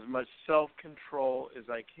exercising as much self-control as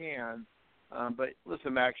I can. But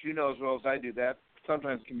listen, Max, you know as well as I do that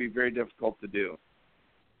sometimes can be very difficult to do.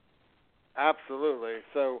 Absolutely.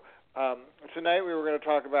 So tonight we were going to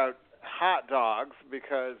talk about hot dogs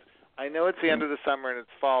because I know it's the end of the summer and it's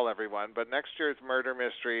fall, everyone, but next year's Murder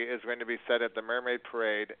Mystery is going to be set at the Mermaid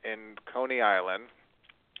Parade in Coney Island,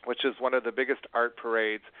 which is one of the biggest art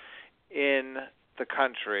parades in the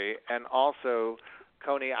country. And also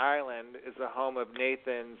Coney Island is the home of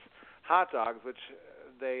Nathan's Hot Dogs, which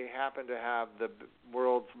they happen to have the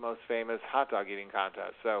world's most famous hot dog eating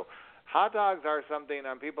contest. So hot dogs are something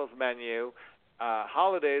on people's menu.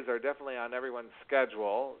 Holidays are definitely on everyone's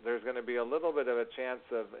schedule. There's going to be a little bit of a chance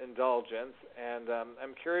of indulgence, and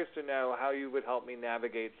I'm curious to know how you would help me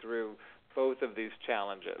navigate through both of these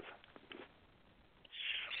challenges.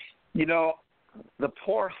 The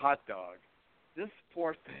poor hot dog, this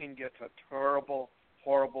poor thing gets a terrible,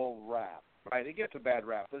 horrible rap, right? It gets a bad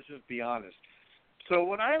rap. Let's just be honest. So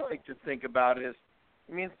what I like to think about is,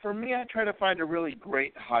 for me, I try to find a really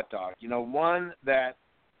great hot dog. One that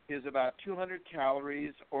is about 200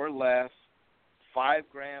 calories or less, 5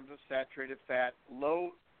 grams of saturated fat,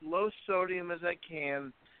 low sodium as I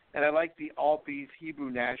can, and I like the all-beef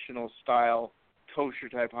Hebrew National style kosher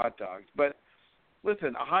type hot dogs. But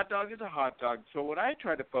listen, a hot dog is a hot dog. So what I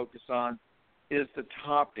try to focus on is the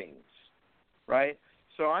toppings, right?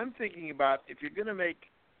 So I'm thinking about if you're going to make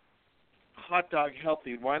hot dog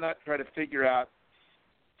healthy, why not try to figure out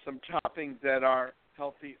some toppings that are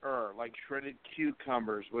healthier, like shredded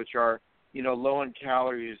cucumbers, which are, low in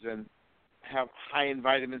calories and have high in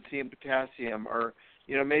vitamin C and potassium, or,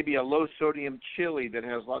 maybe a low sodium chili that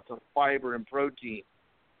has lots of fiber and protein,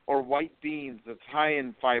 or white beans that's high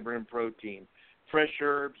in fiber and protein, fresh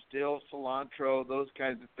herbs, dill, cilantro, those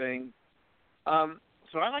kinds of things.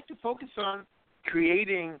 So I like to focus on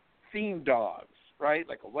creating themed dogs, right?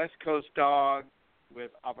 Like a West Coast dog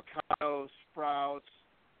with avocado, sprouts,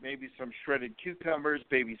 maybe some shredded cucumbers,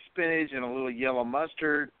 baby spinach, and a little yellow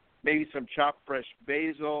mustard, maybe some chopped fresh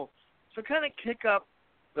basil. So kind of kick up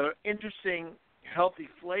the interesting, healthy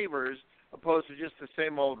flavors opposed to just the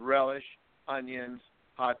same old relish, onions,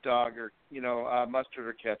 hot dog, or, mustard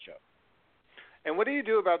or ketchup. And what do you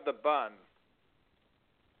do about the bun?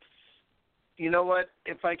 You know what?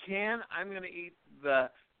 If I can, I'm going to eat the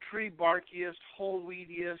tree barkiest, whole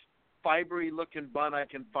wheatiest, fibery-looking bun I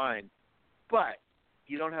can find. But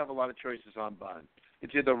you don't have a lot of choices on bun.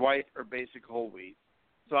 It's either white or basic whole wheat.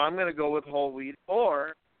 So I'm going to go with whole wheat,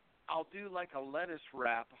 or I'll do like a lettuce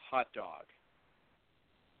wrap hot dog.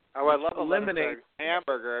 Oh, I love a lettuce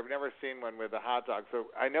hamburger. I've never seen one with a hot dog. So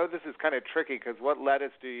I know this is kind of tricky because what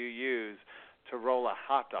lettuce do you use to roll a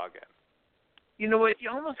hot dog in? You know what? You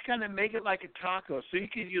almost kind of make it like a taco. So you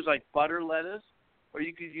could use like butter lettuce, or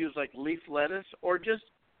you could use like leaf lettuce, or just,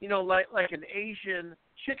 like an Asian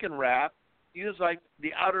chicken wrap. Use like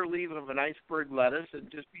the outer leaf of an iceberg lettuce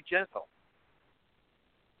and just be gentle.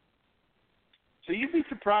 So you'd be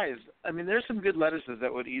surprised. There's some good lettuces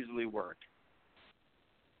that would easily work.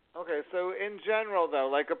 Okay, so in general, though,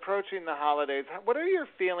 like approaching the holidays, what are your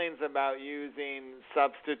feelings about using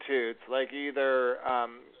substitutes, like either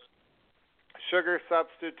sugar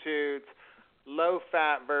substitutes,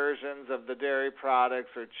 low-fat versions of the dairy products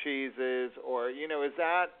or cheeses, or, is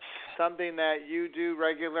that something that you do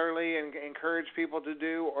regularly and encourage people to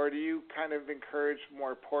do, or do you kind of encourage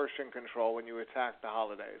more portion control when you attack the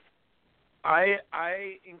holidays? I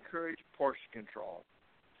encourage portion control.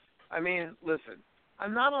 I mean, listen,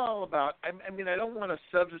 I'm not all about, I don't want to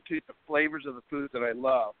substitute the flavors of the food that I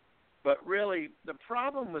love, but really the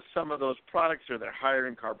problem with some of those products are they're higher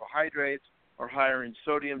in carbohydrates or higher in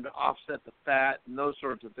sodium to offset the fat and those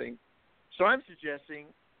sorts of things. So I'm suggesting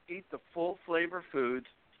eat the full flavor foods,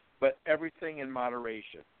 but everything in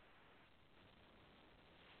moderation.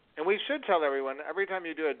 And we should tell everyone, every time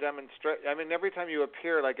you do a every time you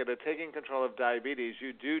appear like at a Taking Control of Diabetes,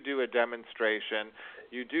 you do a demonstration.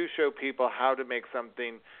 You do show people how to make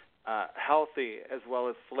something healthy as well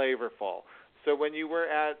as flavorful. So when you were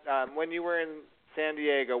in San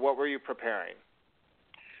Diego, what were you preparing?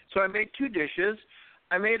 So I made 2 dishes.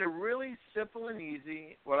 I made a really simple and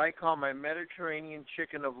easy, what I call my Mediterranean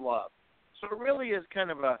chicken of love. So it really is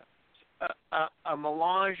kind of a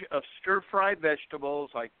melange of stir-fried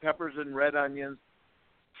vegetables like peppers and red onions,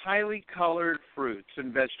 highly colored fruits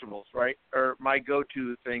and vegetables, right, are my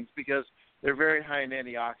go-to things because they're very high in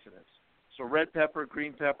antioxidants. So red pepper,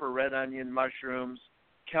 green pepper, red onion, mushrooms,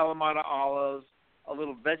 Kalamata olives, a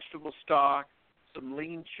little vegetable stock, some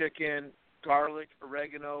lean chicken, garlic,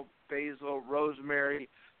 oregano, basil, rosemary,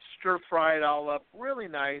 stir-fry it all up, really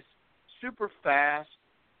nice, super fast,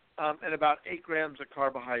 and about 8 grams of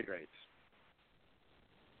carbohydrates.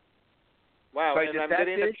 Wow, so and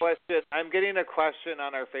I'm getting a question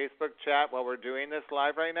on our Facebook chat while we're doing this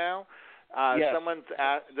live right now. Yes. Someone's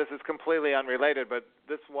asked, this is completely unrelated, but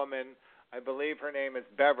this woman, I believe her name is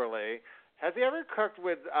Beverly, has he ever cooked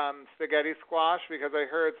with spaghetti squash? Because I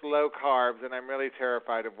heard it's low carbs, and I'm really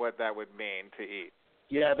terrified of what that would mean to eat.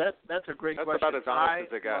 Yeah, that's a great question. That's about as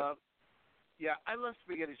honest as it gets. I love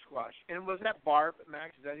spaghetti squash. And was that Barb,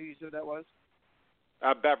 Max? Is that who you said that was?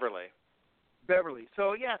 Beverly.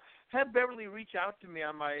 So yeah, have Beverly reach out to me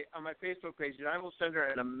on my Facebook page, and I will send her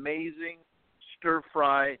an amazing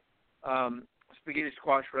stir-fry spaghetti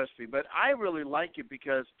squash recipe. But I really like it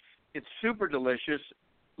because it's super delicious,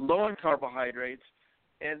 low in carbohydrates,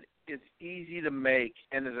 and it's easy to make,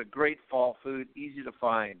 and is a great fall food, easy to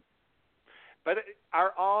find. But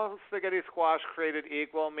are all spaghetti squash created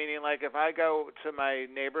equal? Meaning, like, if I go to my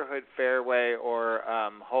neighborhood Fairway or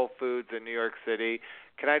Whole Foods in New York City,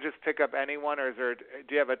 can I just pick up any one, or do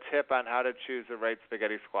you have a tip on how to choose the right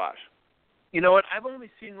spaghetti squash? You know what? I've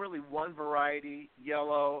only seen really one variety,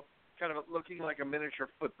 yellow, kind of looking like a miniature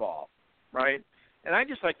football, right? And I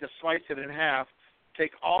just like to slice it in half,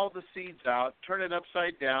 take all the seeds out, turn it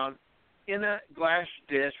upside down in a glass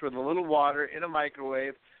dish with a little water in a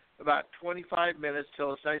microwave, about 25 minutes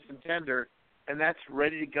till it's nice and tender, and that's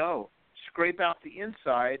ready to go. Scrape out the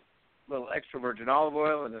inside, a little extra virgin olive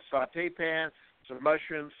oil in a saute pan, some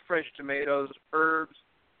mushrooms, fresh tomatoes, herbs,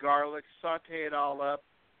 garlic, saute it all up.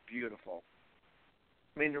 Beautiful.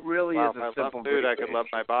 I mean, it really is a simple love food, I could love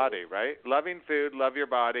my body, right? Loving food, love your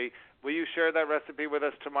body. Will you share that recipe with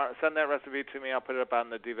us tomorrow? Send that recipe to me. I'll put it up on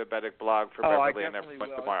the Divabetic blog for Beverly and everyone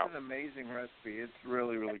tomorrow. It's an amazing recipe. It's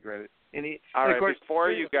really, really great. All right,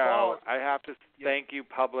 before you go, I have to thank you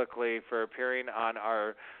publicly for appearing on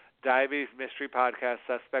our Diabetes Mystery Podcast,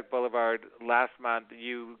 Suspect Boulevard, last month.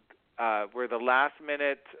 You were the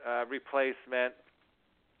last-minute replacement,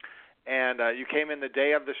 and you came in the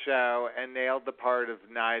day of the show and nailed the part of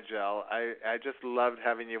Nigel. I just loved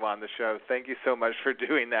having you on the show. Thank you so much for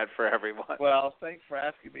doing that for everyone. Well, thanks for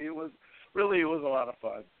asking me. It was a lot of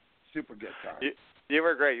fun. Super good time. You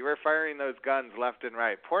were great. You were firing those guns left and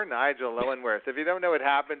right. Poor Nigel Lowenworth. If you don't know what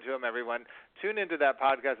happened to him, everyone, tune into that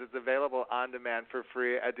podcast. It's available on demand for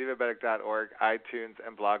free at divabetic.org, iTunes,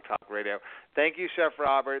 and Blog Talk Radio. Thank you, Chef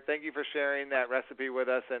Robert. Thank you for sharing that recipe with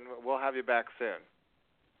us, and we'll have you back soon.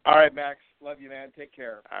 All right, Max. Love you, man. Take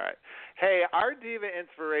care. All right. Hey, our diva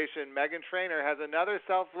inspiration, Meghan Trainor, has another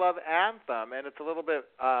self-love anthem, and it's a little bit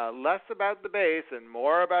less about the bass and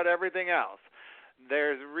more about everything else.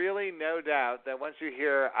 There's really no doubt that once you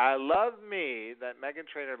hear I love me, that Meghan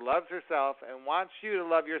Trainor loves herself and wants you to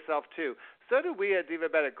love yourself too. So do we at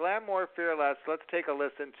Divabetic. Glam More Fearless. Let's take a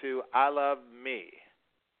listen to I Love Me.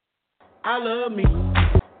 I love me.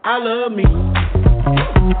 I love me.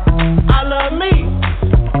 I love me.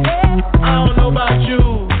 I don't know about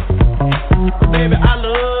you, but baby, I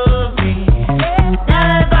love me.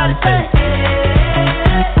 Everybody say,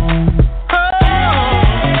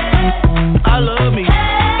 I love me. I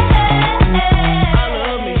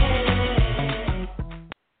love me.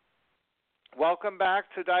 Welcome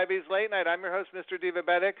back to Diabetes Late Night. I'm your host, Mr.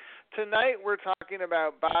 Divabetic. Tonight we're talking talking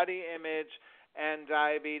about body image and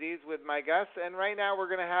diabetes with my guests. And right now we're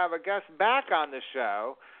going to have a guest back on the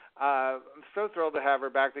show. I'm so thrilled to have her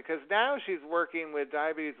back because now she's working with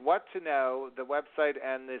Diabetes What to Know, the website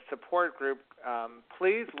and the support group.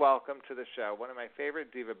 Please welcome to the show one of my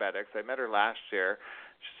favorite Diabetics. I met her last year.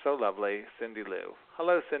 She's so lovely, Cindy Lou.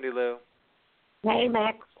 Hello, Cindy Lou. Hey,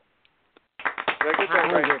 Max. Did I get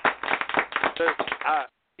that right? So,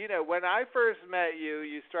 when I first met you,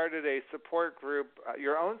 you started a support group,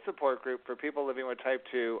 your own support group for people living with type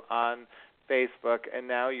 2 on Facebook, and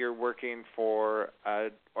now you're working for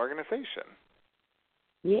an organization.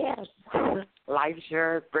 Yes. Life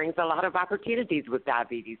sure brings a lot of opportunities with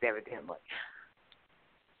diabetes, evidently.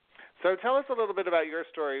 So tell us a little bit about your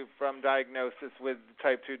story from diagnosis with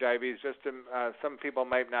type 2 diabetes. Just to, some people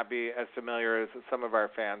might not be as familiar as some of our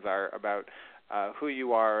fans are about who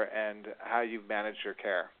you are and how you've managed your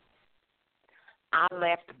care. I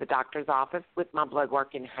left the doctor's office with my blood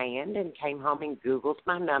work in hand and came home and Googled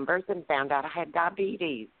my numbers and found out I had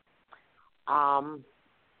diabetes.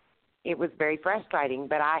 It was very frustrating,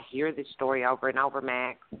 but I hear this story over and over,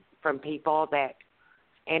 Max, from people that,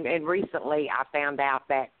 and recently I found out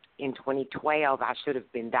that in 2012 I should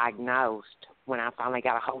have been diagnosed when I finally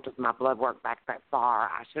got a hold of my blood work back that far.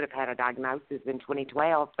 I should have had a diagnosis in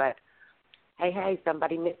 2012, but hey,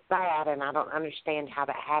 somebody missed that, and I don't understand how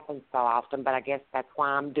that happens so often, but I guess that's why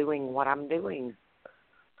I'm doing what I'm doing.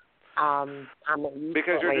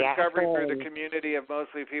 Because you're discovering through the community of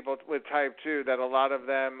mostly people with type 2 that a lot of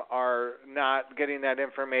them are not getting that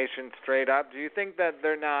information straight up. Do you think that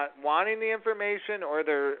they're not wanting the information, or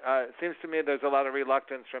it seems to me there's a lot of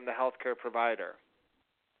reluctance from the healthcare provider?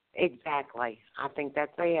 Exactly. I think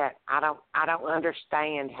that's it. I don't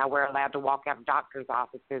understand how we're allowed to walk out of doctors'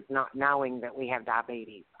 offices not knowing that we have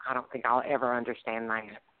diabetes. I don't think I'll ever understand that.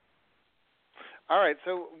 All right,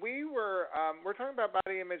 so we're talking about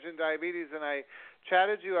body image and diabetes, and I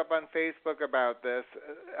chatted you up on Facebook about this.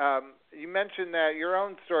 You mentioned that your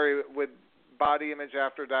own story with body image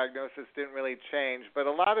after diagnosis didn't really change, but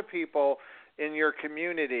a lot of people in your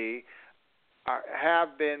community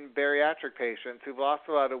have been bariatric patients who've lost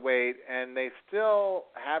a lot of weight, and they still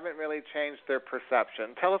haven't really changed their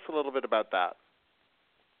perception. Tell us a little bit about that.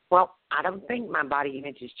 Well, I don't think my body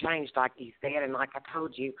image has changed, like you said, and like I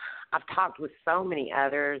told you, I've talked with so many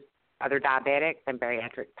other diabetics and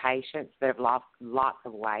bariatric patients that have lost lots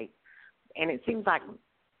of weight, and it seems like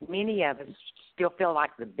many of us still feel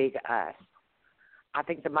like the big us. I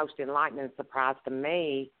think the most enlightening surprise to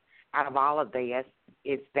me out of all of this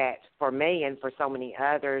is that for me and for so many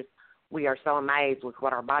others, we are so amazed with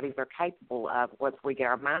what our bodies are capable of once we get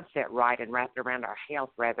our mindset right and wrapped around our health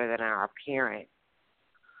rather than our appearance.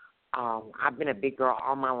 I've been a big girl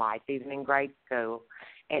all my life, even in grade school,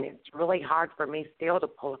 and it's really hard for me still to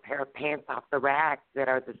pull a pair of pants off the rack that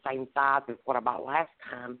are the same size as what I bought last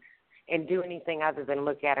time and do anything other than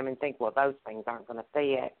look at them and think, well, those things aren't going to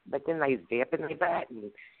fit, but then they zip and they button.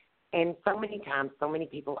 And so many times, so many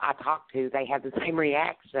people I talk to, they have the same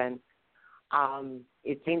reaction.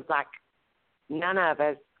 It seems like none of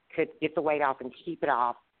us could get the weight off and keep it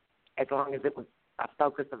off as long as it was a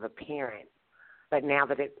focus of appearance. But now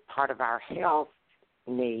that it's part of our health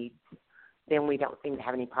needs, then we don't seem to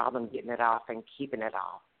have any problem getting it off and keeping it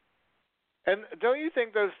off. And don't you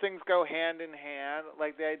think those things go hand in hand?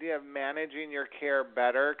 Like the idea of managing your care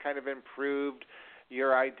better kind of improved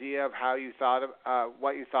your idea of how you thought of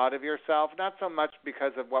what you thought of yourself, not so much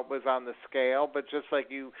because of what was on the scale, but just like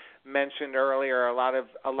you mentioned earlier, a lot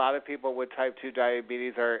of people with type 2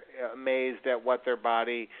 diabetes are amazed at what their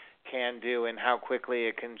body can do and how quickly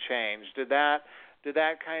it can change. Did that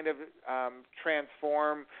kind of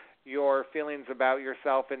transform your feelings about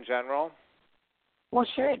yourself in general? Well,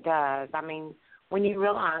 sure it does. I mean, when you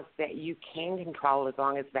realize that you can control as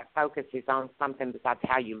long as that focus is on something besides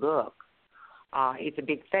how you look, it's a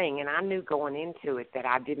big thing. And I knew going into it that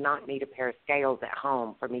I did not need a pair of scales at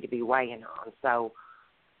home for me to be weighing on. So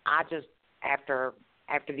I just, after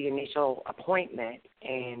the initial appointment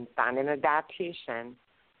and finding a dietitian,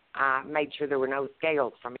 I made sure there were no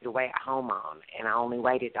scales for me to weigh at home on. And I only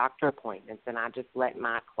weighed at doctor appointments, and I just let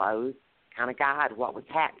my clothes kind of guide what was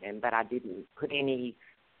happening, but I didn't put any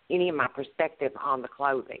of my perspective on the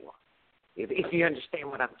clothing, if you understand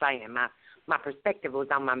what I'm saying. My perspective was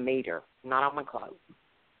on my meter, not on my clothes.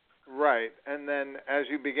 Right, and then as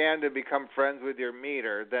you began to become friends with your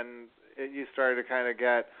meter, then you started to kind of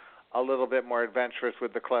get a little bit more adventurous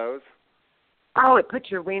with the clothes? Oh, it puts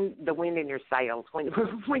the wind in your sails.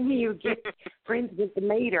 When you get friends with the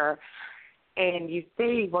meter and you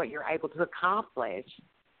see what you're able to accomplish,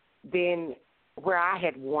 then where I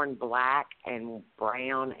had worn black and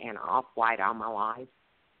brown and off-white all my life,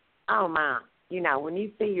 oh, my. When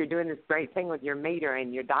you see you're doing this great thing with your meter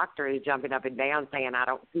and your doctor is jumping up and down saying, I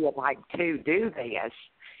don't see a type 2 do this,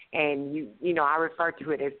 and, I refer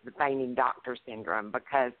to it as the feigning doctor syndrome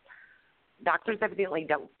because doctors evidently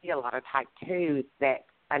don't see a lot of type 2s that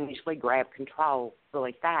initially grab control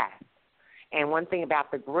really fast. And one thing about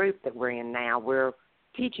the group that we're in now, we're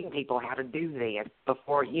teaching people how to do this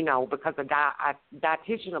before, because a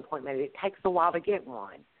dietitian appointment, it takes a while to get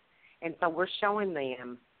one. And so we're showing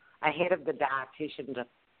them ahead of the dietitian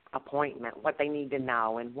appointment what they need to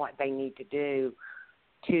know and what they need to do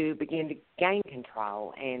to begin to gain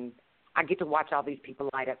control. And I get to watch all these people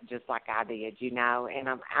light up just like I did, and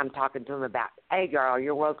I'm talking to them about, hey, girl,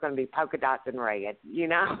 your world's going to be polka dots and red,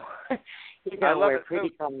 I love it.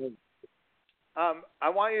 Pretty cool. I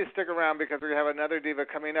want you to stick around because we have another diva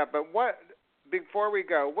coming up. But before we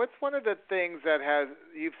go, what's one of the things that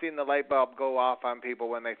you've seen the light bulb go off on people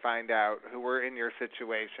when they find out who were in your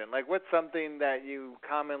situation? Like, what's something that you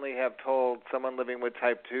commonly have told someone living with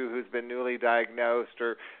type 2 who's been newly diagnosed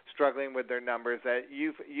or struggling with their numbers that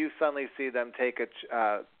you suddenly see them take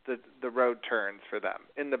the road turns for them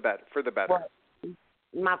for the better? Well,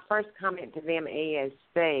 my first comment to them is,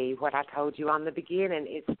 see, what I told you on the beginning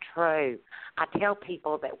is true. I tell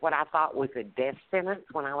people that what I thought was a death sentence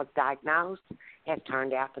when I was diagnosed has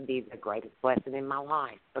turned out to be the greatest blessing in my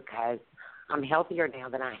life because I'm healthier now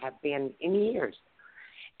than I have been in years.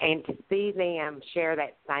 And to see them share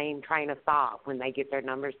that same train of thought when they get their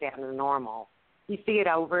numbers down to normal, you see it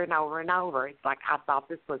over and over and over. It's like I thought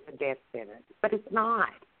this was a death sentence, but it's not.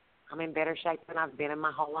 I'm in better shape than I've been in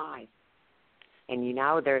my whole life. And,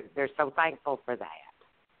 they're so thankful for that.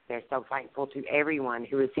 They're so thankful to everyone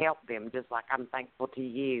who has helped them, just like I'm thankful to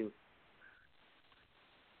you.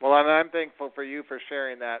 Well, and I'm thankful for you for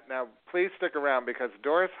sharing that. Now, please stick around because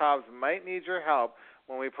Doris Hobbs might need your help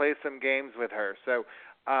when we play some games with her. So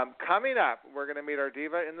coming up, we're going to meet our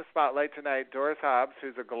diva in the spotlight tonight, Doris Hobbs,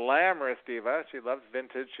 who's a glamorous diva. She loves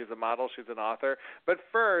vintage. She's a model. She's an author. But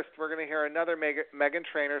first, we're going to hear another Meghan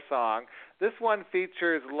Trainor song. This one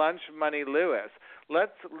features Lunch Money Lewis.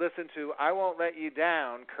 Let's listen to I Won't Let You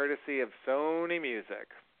Down, courtesy of SONY Music.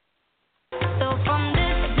 So from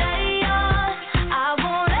this day on, I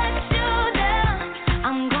won't let you down.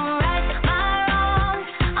 I'm gonna right my wrongs.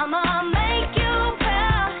 I'ma make you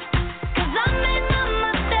proud. 'Cause I made my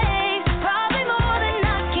mistakes, probably more than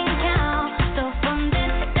I can count. So from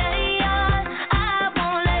this day on, I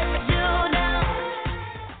won't let you down.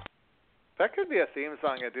 That could be a theme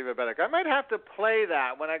song at Diabetic. I might have to play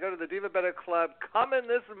that when I go to the Diabetic Club coming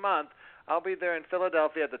this month. I'll be there in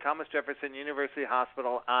Philadelphia at the Thomas Jefferson University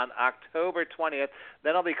Hospital on October 20th.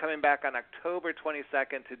 Then I'll be coming back on October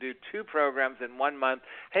 22nd to do 2 programs in 1 month.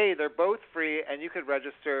 Hey, they're both free, and you could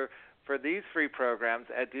register for these free programs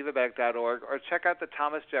at divabetic.org or check out the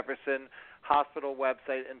Thomas Jefferson Hospital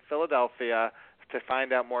website in Philadelphia to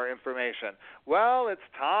find out more information. Well, it's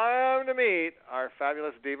time to meet our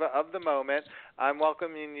fabulous diva of the moment. I'm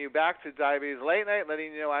welcoming you back to Diabetes Late Night,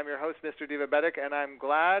 letting you know I'm your host, Mr. Diabetic, and I'm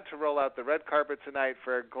glad to roll out the red carpet tonight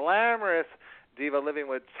for a glamorous diva living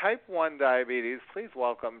with type 1 diabetes. Please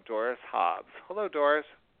welcome Doris Hobbs. Hello, Doris.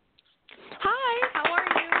 Hi, how are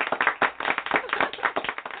you?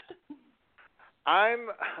 I'm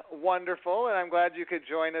wonderful, and I'm glad you could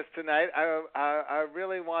join us tonight. I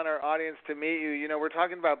really want our audience to meet you. You know, we're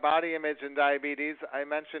talking about body image and diabetes. I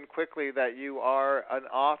mentioned quickly that you are an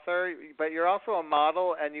author, but you're also a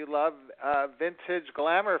model, and you love vintage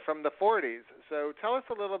glamour from the 40s. So tell us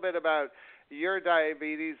a little bit about your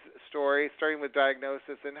diabetes story, starting with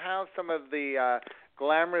diagnosis, and how some of the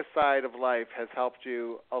glamorous side of life has helped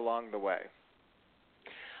you along the way.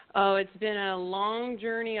 Oh, it's been a long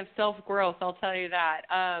journey of self-growth, I'll tell you that.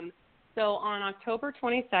 So on October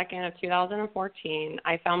 22nd of 2014,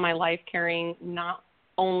 I found my life carrying not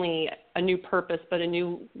only a new purpose, but a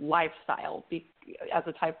new lifestyle as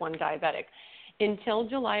a type 1 diabetic. Until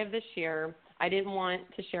July of this year, I didn't want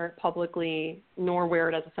to share it publicly nor wear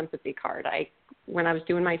it as a sympathy card. When I was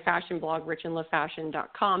doing my fashion blog,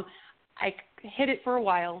 richandlovefashion.com, I hid it for a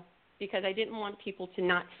while, because I didn't want people to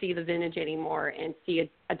not see the vintage anymore and see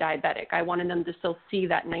a diabetic. I wanted them to still see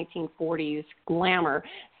that 1940s glamour.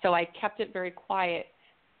 So I kept it very quiet.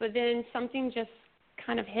 But then something just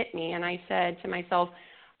kind of hit me, and I said to myself,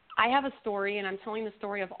 I have a story, and I'm telling the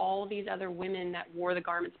story of all these other women that wore the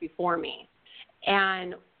garments before me.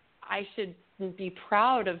 And I should be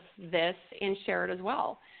proud of this and share it as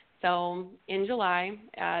well. So in July,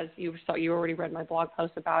 as you saw, you already read my blog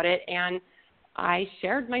post about it, and I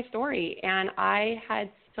shared my story, and I had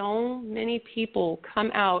so many people come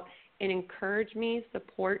out and encourage me,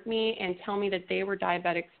 support me, and tell me that they were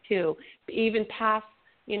diabetics too. Even past,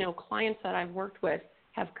 clients that I've worked with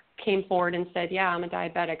have came forward and said, yeah, I'm a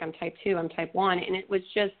diabetic, I'm type 2, I'm type 1. And it was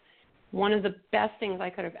just one of the best things I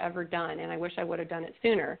could have ever done, and I wish I would have done it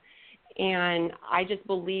sooner. And I just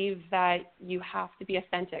believe that you have to be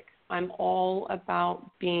authentic. I'm all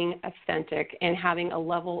about being authentic and having a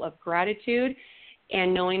level of gratitude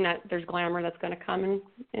and knowing that there's glamour that's going to come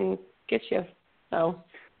and get you. So,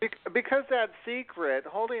 because that secret,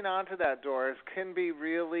 holding on to that, Doris, can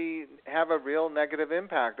have a real negative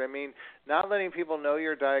impact. I mean, not letting people know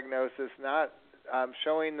your diagnosis, not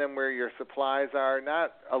showing them where your supplies are,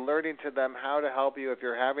 not alerting to them how to help you if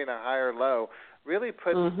you're having a high or low, really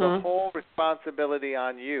puts the whole responsibility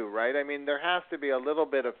on you, right? I mean, there has to be a little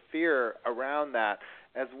bit of fear around that,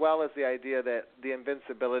 as well as the idea that the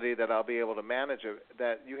invincibility that I'll be able to manage it,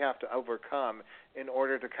 that you have to overcome in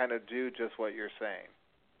order to kind of do just what you're saying.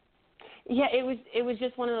 Yeah, it was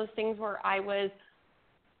just one of those things where I was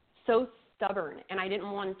so stubborn, and I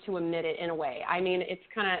didn't want to admit it in a way. I mean, it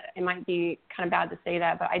might be kind of bad to say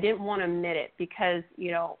that, but I didn't want to admit it because,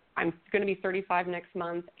 I'm going to be 35 next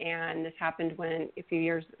month, and this happened a few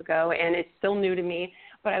years ago, and it's still new to me.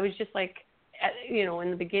 But I was just like,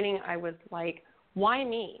 in the beginning, I was like, why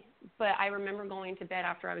me? But I remember going to bed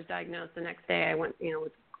after I was diagnosed. The next day I went,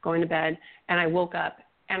 was going to bed, and I woke up,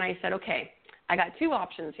 and I said, okay, I got two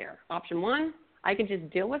options here. Option one, I can just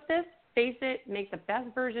deal with this, face it, make the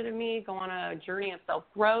best version of me, go on a journey of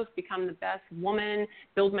self-growth, become the best woman,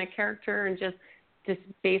 build my character, and just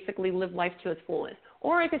basically live life to its fullest.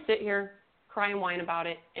 Or I could sit here, cry and whine about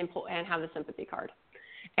it, and have the sympathy card.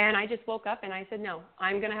 And I just woke up and I said, no,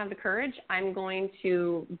 I'm going to have the courage. I'm going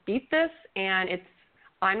to beat this, and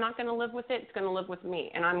I'm not going to live with it. It's going to live with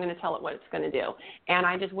me, and I'm going to tell it what it's going to do. And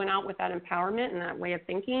I just went out with that empowerment and that way of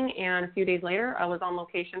thinking, and a few days later, I was on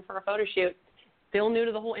location for a photo shoot. Still new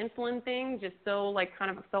to the whole insulin thing, just so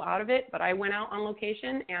out of it, but I went out on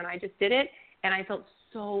location, and I just did it, and I felt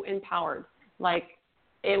so empowered.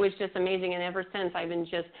 It was just amazing, and ever since, I've been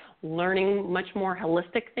just learning much more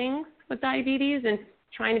holistic things with diabetes and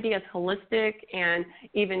trying to be as holistic, and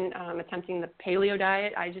even attempting the paleo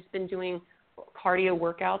diet. I've just been doing cardio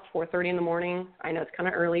workouts, 4:30 in the morning. I know it's kind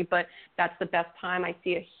of early, but that's the best time. I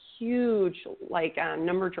see a huge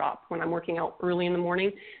number drop when I'm working out early in the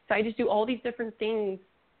morning. So I just do all these different things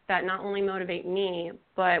that not only motivate me,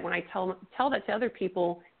 but when I tell that to other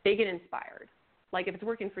people, they get inspired. Like, if it's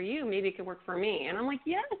working for you, maybe it could work for me. And I'm like,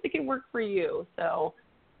 yes, it can work for you. So,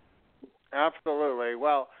 absolutely.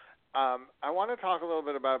 Well, I want to talk a little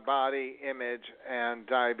bit about body image and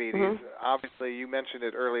diabetes. Obviously, you mentioned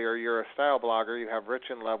it earlier. You're a style blogger. You have Rich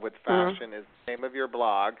in Love with Fashion is the name of your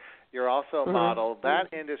blog. You're also a model.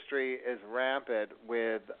 That industry is rampant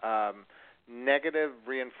with negative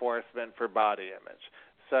reinforcement for body image.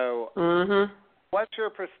 So what's your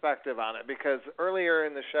perspective on it? Because earlier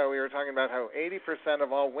in the show, we were talking about how 80%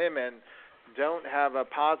 of all women don't have a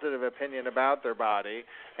positive opinion about their body.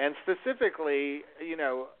 And specifically,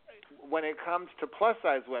 when it comes to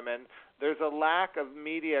plus-size women, there's a lack of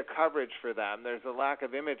media coverage for them. There's a lack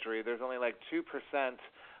of imagery. There's only 2%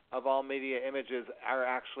 of all media images are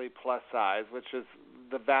actually plus-size, which is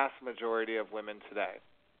the vast majority of women today.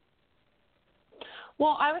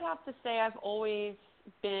 Well, I would have to say I've always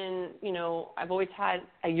been, I've always had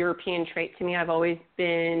a European trait to me. I've always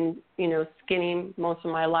been, skinny most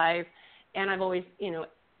of my life, and I've always,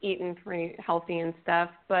 eaten pretty healthy and stuff.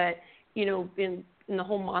 But, in the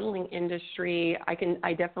whole modeling industry,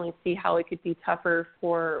 I definitely see how it could be tougher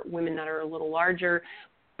for women that are a little larger.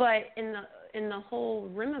 But in the whole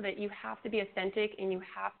rim of it, you have to be authentic, and you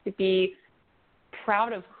have to be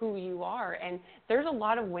proud of who you are. And there's a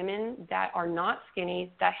lot of women that are not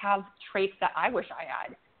skinny that have traits that I wish I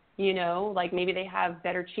had, maybe they have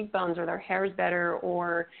better cheekbones, or their hair is better,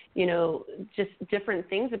 or, just different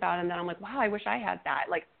things about them that I'm like, wow, I wish I had that.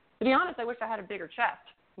 To be honest, I wish I had a bigger chest.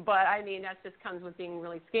 But, that just comes with being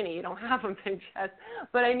really skinny. You don't have a big chest.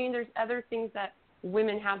 But, there's other things that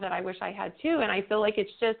women have that I wish I had too. And I feel like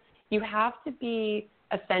it's just, you have to be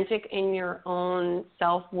authentic in your own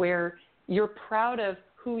self, where you're proud of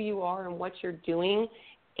who you are and what you're doing.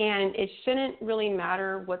 And it shouldn't really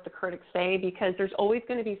matter what the critics say, because there's always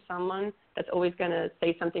going to be someone that's always going to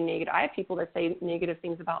say something negative. I have people that say negative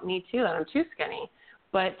things about me too, that I'm too skinny.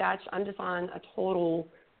 But I'm just on a total,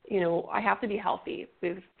 I have to be healthy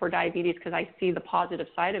for diabetes, because I see the positive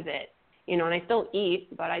side of it, and I still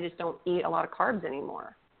eat, but I just don't eat a lot of carbs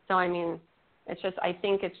anymore. So, it's just, I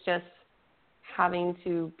think it's just having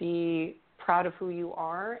to be proud of who you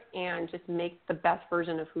are and just make the best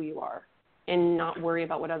version of who you are and not worry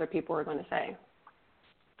about what other people are going to say.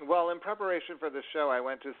 Well, in preparation for the show, I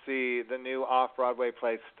went to see the new off-Broadway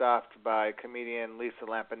play Stuffed by comedian Lisa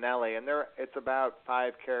Lampanelli, and it's about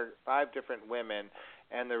five different women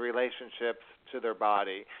and their relationships to their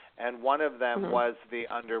body. And one of them was the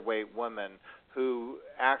underweight woman who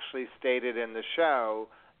actually stated in the show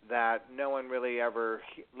that no one really ever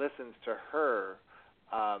listens to her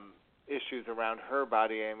issues around her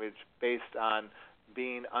body image based on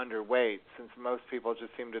being underweight, since most people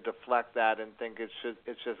just seem to deflect that and think it's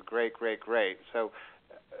just great. So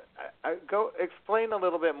go explain a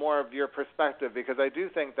little bit more of your perspective, because I do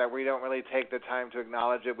think that we don't really take the time to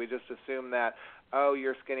acknowledge it. We just assume that, oh,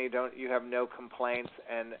 you're skinny, you have no complaints,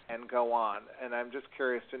 and go on. And I'm just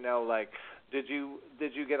curious to know, like, did you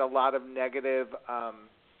get a lot of negative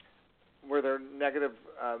were there negative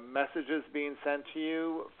messages being sent to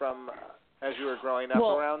you from as you were growing up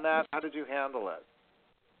around that? How did you handle it?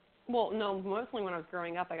 Well, no, mostly when I was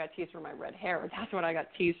growing up, I got teased for my red hair. That's what I got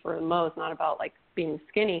teased for the most, not about, like, being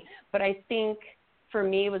skinny. But I think for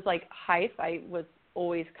me it was, like, height. I was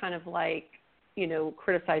always kind of, like,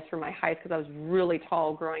 criticized for my height because I was really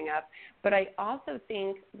tall growing up. But I also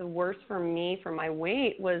think the worst for me for my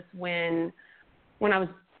weight was when I was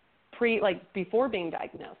before being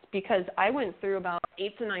diagnosed, because I went through about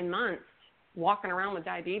 8 to 9 months walking around with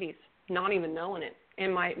diabetes, not even knowing it.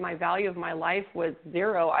 And my value of my life was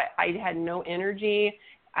zero. I had no energy.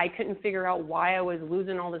 I couldn't figure out why I was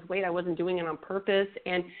losing all this weight. I wasn't doing it on purpose.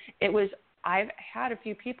 And I've had a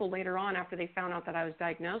few people later on, after they found out that I was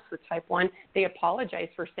diagnosed with type 1, they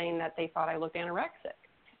apologized for saying that they thought I looked anorexic,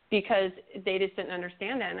 because they just didn't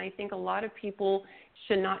understand that. And I think a lot of people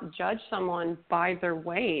should not judge someone by their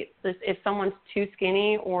weight. If someone's too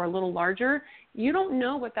skinny or a little larger, you don't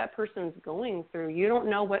know what that person's going through. You don't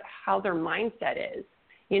know how their mindset is.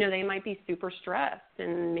 They might be super stressed,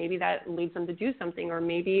 and maybe that leads them to do something, or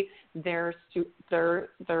maybe they're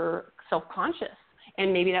self-conscious,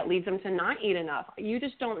 and maybe that leads them to not eat enough. You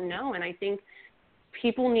just don't know, and I think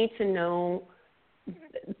people need to know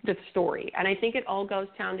the story, and I think it all goes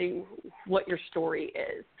down to what your story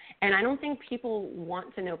is. And I don't think people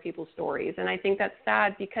want to know people's stories, and I think that's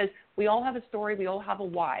sad, because we all have a story, we all have a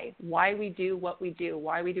why we do what we do,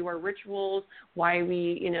 why we do our rituals, why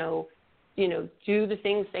we, do the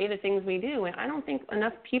things, say the things we do. And I don't think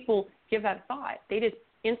enough people give that thought. They just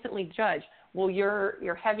instantly judge. Well,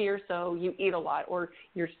 you're heavier, so you eat a lot, or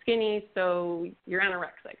you're skinny, so you're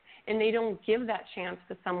anorexic. And they don't give that chance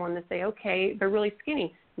to someone to say, okay, they're really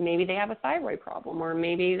skinny. Maybe they have a thyroid problem, or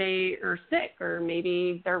maybe they are sick, or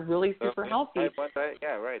maybe they're really super healthy.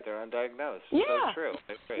 Yeah, right. They're undiagnosed. Yeah. So true.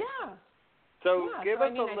 Yeah. So give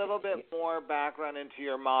us a little bit more background into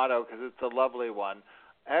your motto, because it's a lovely one.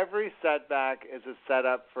 Every setback is a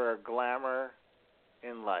setup for glamour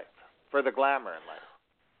in life. For the glamour in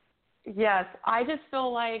life. Yes, I just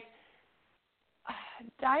feel like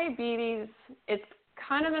diabetes, it's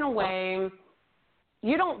kind of in a way,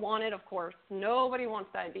 you don't want it, of course. Nobody wants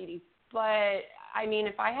diabetes. But, I mean,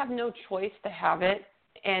 if I have no choice to have it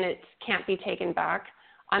and it can't be taken back,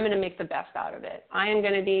 I'm going to make the best out of it. I am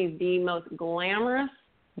going to be the most glamorous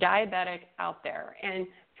diabetic out there. And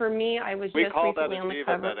for me, I was just recently on the cover. We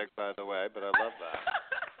call that a diabetic, by the way, but I love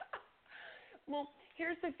that. Well,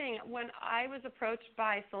 here's the thing. When I was approached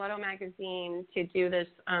by Stiletto magazine to do this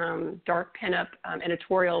dark pinup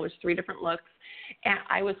editorial, it was 3 different looks, and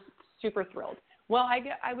I was super thrilled. Well,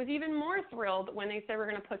 I was even more thrilled when they said, we're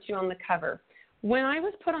going to put you on the cover. When I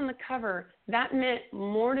was put on the cover, that meant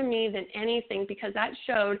more to me than anything, because that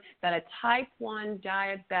showed that a type 1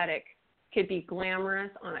 diabetic could be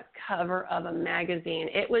glamorous on a cover of a magazine.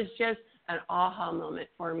 It was just an aha moment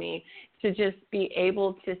for me to just be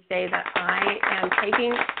able to say that I am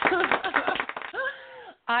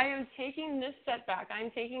taking this setback.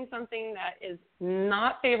 I'm taking something that is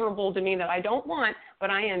not favorable to me, that I don't want, but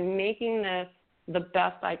I am making this the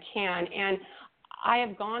best I can. And I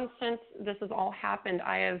have gone, since this has all happened,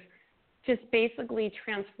 I have just basically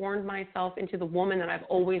transformed myself into the woman that I've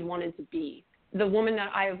always wanted to be, the woman that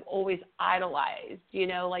I have always idolized.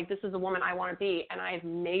 This is the woman I want to be, and I've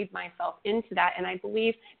made myself into that. And I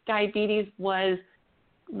believe diabetes was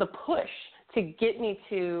the push to get me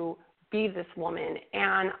to be this woman.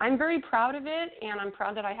 And I'm very proud of it, and I'm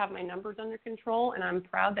proud that I have my numbers under control, and I'm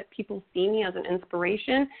proud that people see me as an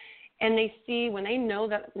inspiration. And they see, when they know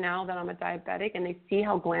that now that I'm a diabetic, and they see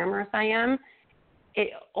how glamorous I am, it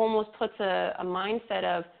almost puts a mindset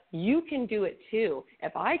of, you can do it too.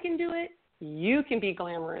 If I can do it, you can be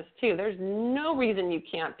glamorous too. There's no reason you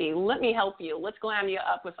can't be. Let me help you. Let's glam you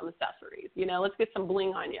up with some accessories. Let's get some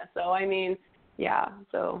bling on you. So, I mean, yeah.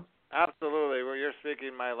 So Absolutely. Well, you're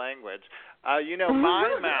speaking my language.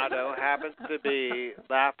 My motto happens to be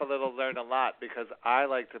laugh a little, learn a lot, because I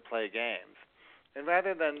like to play games. And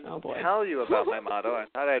rather than tell you about my motto, I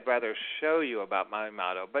thought I'd rather show you about my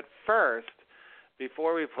motto. But first,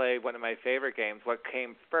 before we play one of my favorite games, what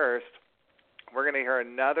came first, we're going to hear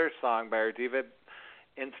another song by our diva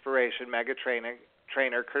inspiration, Meghan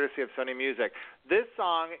Trainor, courtesy of SONY Music. This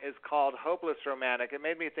song is called Hopeless Romantic. It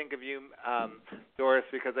made me think of you, Doris,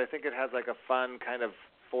 because I think it has like a fun kind of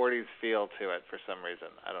 40s feel to it for some reason.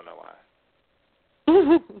 I don't know why.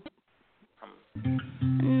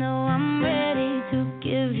 No, I'm ready to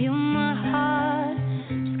give you my heart.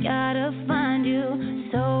 Just gotta find you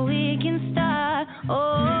so we can start.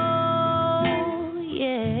 Oh,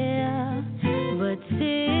 yeah. But till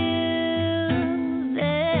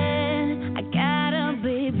then, I gotta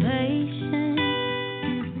be patient.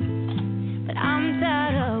 But I'm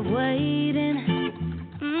tired of waiting.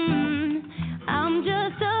 I'm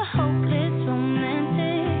just a hopeless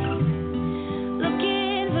romantic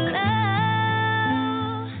looking for love.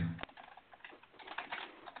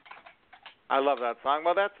 I love that song.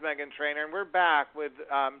 Well, that's Meghan Trainor, and we're back with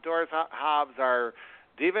Doris Hobbs, our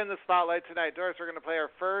diva in the spotlight tonight. Doris, we're going to play our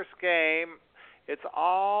first game. It's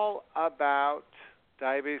all about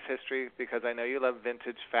diabetes history because I know you love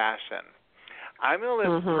vintage fashion. I'm going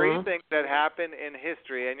to list three things that happened in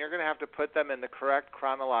history, and you're going to have to put them in the correct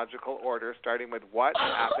chronological order, starting with what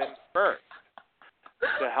happened first.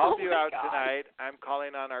 To help you out tonight, I'm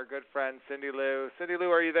calling on our good friend Cindy Lou. Cindy Lou,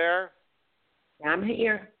 are you there? I'm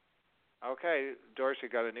here. Okay, Doris, you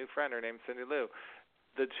got a new friend. Her name's Cindy Lou.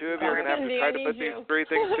 The two of you are going to have to try to put these three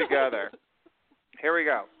things together. Here we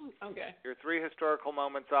go. Okay. Your three historical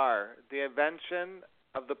moments are the invention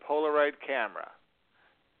of the Polaroid camera.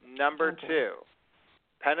 Number two,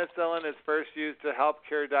 penicillin is first used to help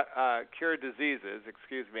cure diseases.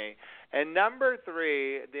 And number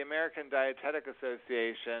three, the American Dietetic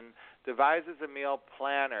Association devises a meal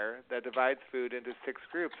planner that divides food into 6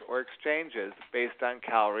 groups or exchanges based on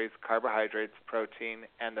calories, carbohydrates, protein,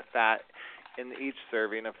 and the fat in each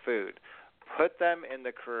serving of food. Put them in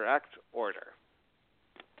the correct order.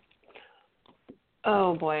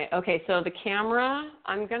 Oh, boy. Okay, so the camera,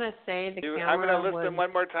 I'm going to say the camera I'm going to list was... them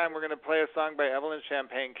one more time. We're going to play a song by Evelyn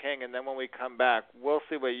Champagne King, and then when we come back, we'll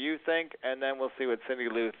see what you think, and then we'll see what Cindy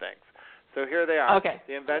Lou thinks. So here they are. Okay.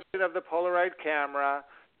 The invention of the Polaroid camera.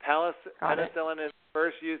 Penicillin is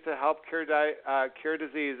first used to help cure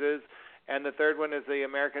diseases. And the third one is the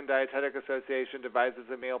American Dietetic Association devises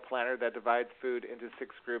a meal planner that divides food into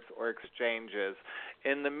 6 groups or exchanges.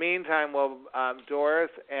 In the meantime, while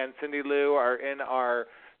Doris and Cindy Lou are in our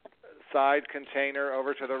side container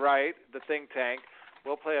over to the right, the think tank,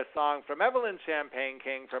 we'll play a song from Evelyn Champagne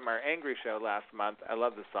King from our Angry Show last month. I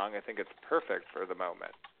love the song. I think it's perfect for the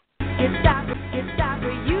moment. It's time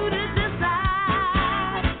for you to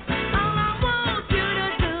decide. All I want you to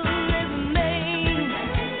do is make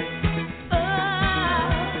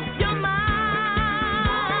your mind.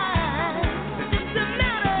 It's a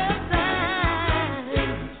matter of time.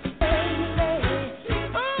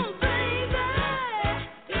 Oh, baby.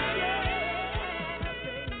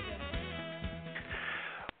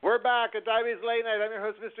 We're back at Diabetes Late Night. I'm your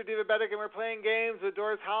host, Mr. Diabetic, and we're playing games with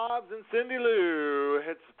Doris Hobbs and Cindy Lou.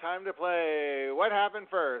 It's time to play What Happened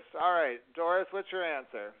First. All right, Doris, what's your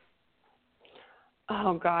answer?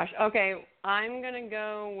 Oh, gosh. Okay, I'm going to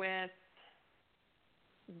go with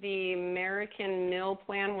the American meal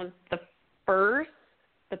plan was the first.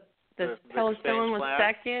 The penicillin was plan?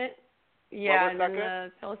 Second. Yeah, What was and then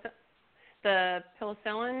the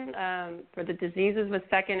penicillin for the diseases was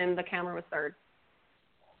second, and the camera was third.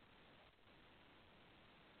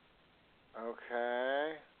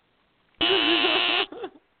 Okay.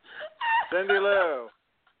 Cindy Lou.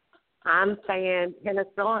 I'm saying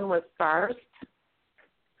penicillin was first,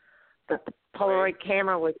 but the Polaroid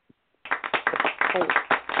camera was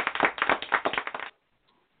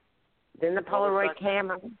then the Polaroid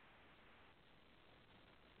camera.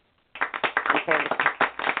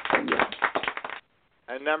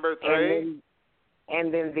 And number 3?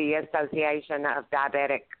 And then the Association of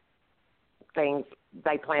Diabetic things,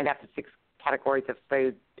 they planned out the 6 categories of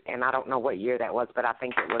food, and I don't know what year that was, but I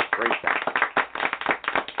think it was recent.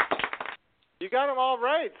 You got them all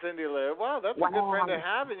right, Cindy Lou. Wow, that's a good friend to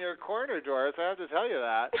have in your corner, Doris. I have to tell you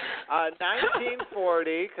that.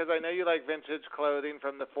 1940, because I know you like vintage clothing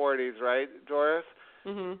from the 40s, right, Doris?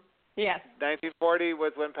 Mm-hmm. Yes. 1940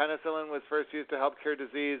 was when penicillin was first used to help cure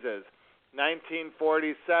diseases.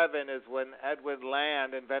 1947 is when Edwin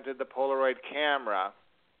Land invented the Polaroid camera.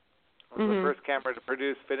 It was the first camera to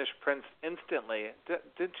produce finished prints instantly.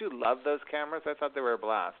 Didn't you love those cameras? I thought they were a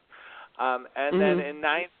blast. And then in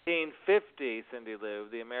 1950, Cindy Lou,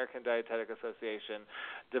 the American Dietetic Association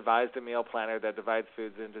devised a meal planner that divides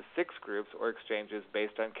foods into 6 groups or exchanges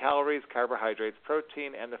based on calories, carbohydrates,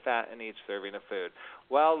 protein, and the fat in each serving of food.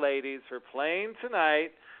 Well, ladies, for playing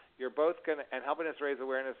tonight, you're both going to, and helping us raise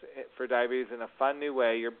awareness for diabetes in a fun new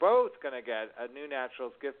way, you're both going to get a new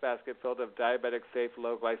Naturals gift basket filled of diabetic-safe,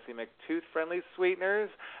 low-glycemic, tooth-friendly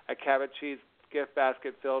sweeteners, a Cabot cheese gift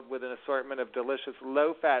basket filled with an assortment of delicious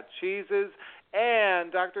low-fat cheeses,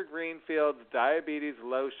 and Dr. Greenfield's diabetes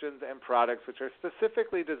lotions and products, which are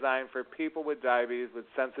specifically designed for people with diabetes with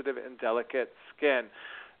sensitive and delicate skin.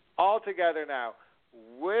 All together now,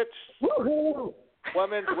 which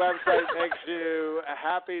woman's website makes you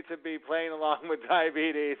happy to be playing along with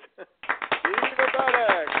diabetes?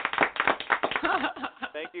 Diabetic.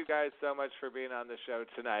 Thank you guys so much for being on the show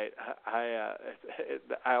tonight. I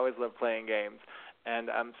always love playing games. And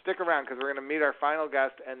stick around because we're going to meet our final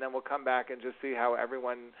guest, and then we'll come back and just see how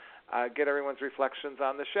get everyone's reflections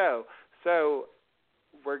on the show. So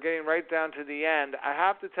we're getting right down to the end. I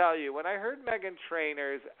have to tell you, when I heard Meghan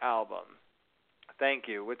Trainor's album, Thank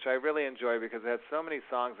You, which I really enjoy because it has so many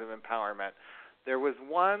songs of empowerment, there was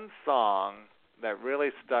one song that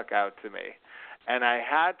really stuck out to me. And I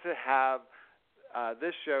had to have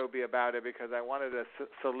this show be about it because I wanted to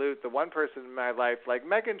salute the one person in my life, like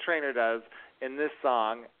Meghan Trainor does in this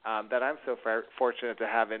song, that I'm so fortunate to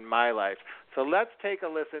have in my life. So let's take a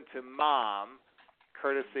listen to Mom,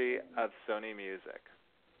 courtesy of SONY Music.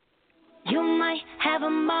 You might have a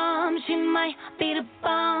mom, she might be the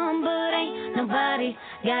bomb, but ain't nobody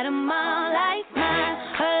got a mom like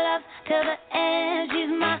mine. Her love till the end, she's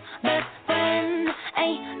my best friend.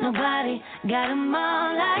 Ain't nobody got a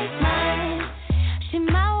mom like mine. She's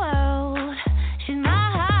my world, she's my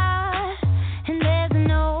heart, and there's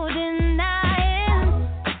no denying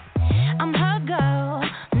I'm her girl,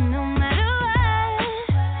 no matter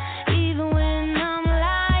what. Even when I'm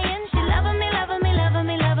lying, she loving me, loving me, loving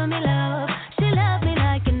me, loving me, love. She loves me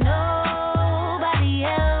like nobody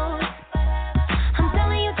else. I'm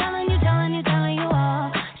telling you, telling you, telling you, telling you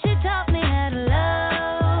all. She taught me how to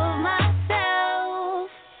love myself.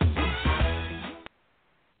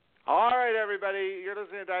 All right, everybody, you're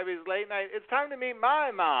listening to Diabetes Late Night. It's time to meet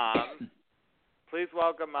my mom. Please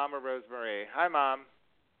welcome Mama Rosemarie. Hi, Mom.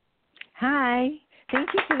 Hi. Thank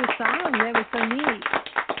you for the song. That was so neat.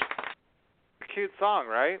 Cute song,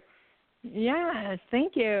 right? Yes,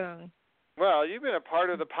 thank you. Well, you've been a part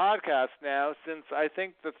of the podcast now since I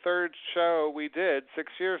think the third show we did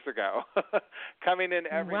 6 years ago. Coming in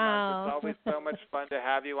every month. It's always so much fun to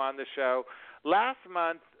have you on the show. Last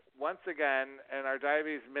month, once again, in our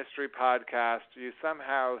Diabetes Mystery podcast, you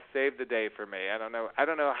somehow saved the day for me. I don't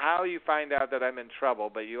know how you find out that I'm in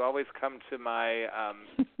trouble, but you always come to my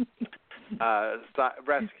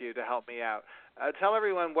rescue to help me out. Tell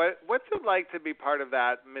everyone, what's it like to be part of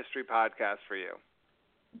that mystery podcast for you?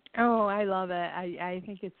 Oh, I love it. I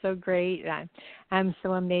think it's so great. I'm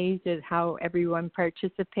so amazed at how everyone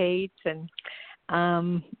participates, and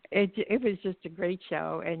it was just a great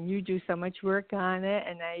show, and you do so much work on it,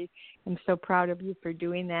 and I am so proud of you for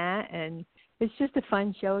doing that. And it's just a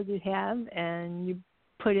fun show to have, and you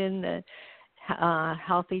put in the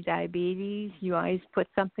healthy diabetes. You always put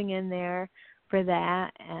something in there for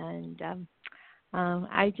that, and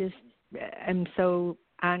I just am so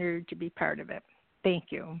honored to be part of it.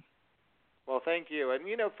 Thank you. Well, thank you. And,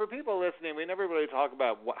 for people listening, we never really talk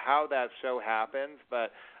about how that show happens,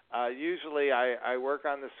 but usually I work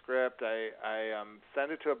on the script. I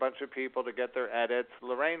send it to a bunch of people to get their edits.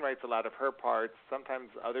 Lorraine writes a lot of her parts. Sometimes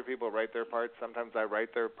other people write their parts. Sometimes I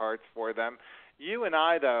write their parts for them. You and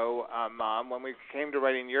I, though, Mom, when we came to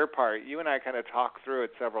writing your part, you and I kind of talked through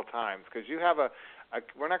it several times because you have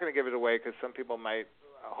we're not going to give it away because some people might,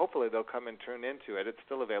 hopefully they'll come and tune into it. It's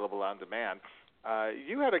still available on demand.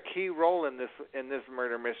 You had a key role in this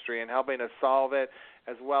murder mystery in helping us solve it,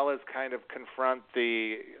 as well as kind of confront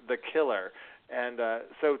the killer. And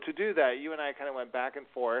so to do that, you and I kind of went back and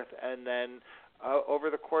forth, and then over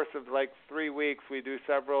the course of like 3 weeks, we do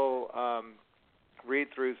several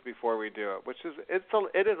read-throughs before we do it,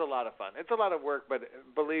 it is a lot of fun. It's a lot of work, but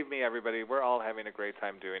believe me, everybody, we're all having a great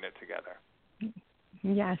time doing it together.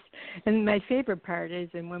 Yes, and my favorite part is,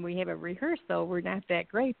 and when we have a rehearsal, we're not that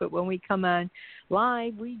great, but when we come on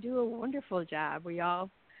live, we do a wonderful job. We all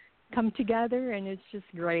come together, and it's just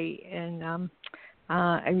great. And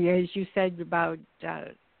as you said about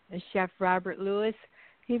Chef Robert Lewis,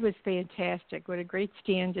 he was fantastic. What a great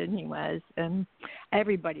stand-in he was, and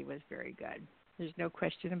everybody was very good. There's no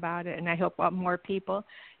question about it, and I hope more people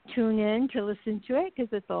tune in to listen to it because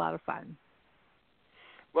it's a lot of fun.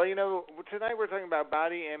 Well, tonight we're talking about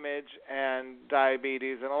body image and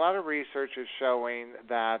diabetes, and a lot of research is showing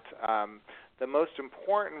that the most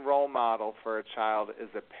important role model for a child is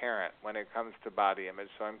a parent when it comes to body image.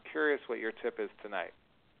 So I'm curious what your tip is tonight.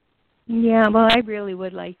 Yeah, well, I really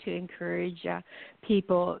would like to encourage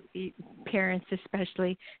people, parents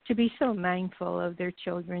especially, to be so mindful of their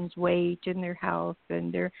children's weight and their health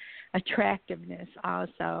and their attractiveness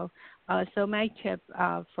also. So my tip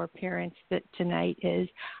for parents tonight is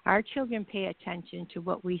our children pay attention to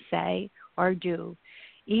what we say or do,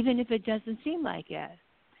 even if it doesn't seem like it.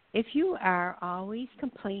 If you are always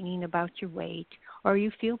complaining about your weight or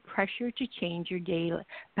you feel pressure to change your daily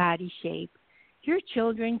body shape, your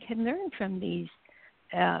children can learn from these,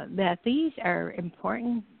 that these are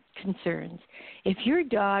important concerns. If you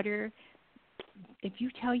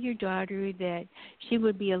tell your daughter that she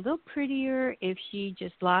would be a little prettier if she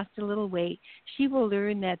just lost a little weight, she will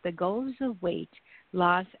learn that the goals of weight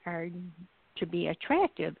loss are to be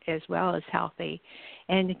attractive as well as healthy,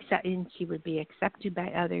 and she would be accepted by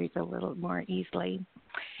others a little more easily.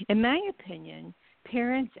 In my opinion,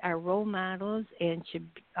 parents are role models and should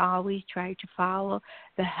always try to follow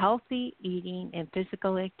the healthy eating and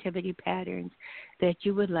physical activity patterns that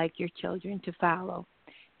you would like your children to follow.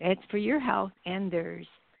 It's for your health and theirs.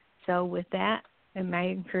 So with that and my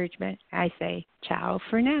encouragement, I say ciao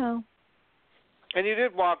for now. And you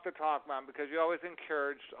did walk the talk, Mom, because you always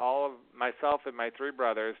encouraged all of myself and my 3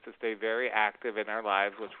 brothers to stay very active in our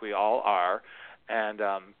lives, which we all are. And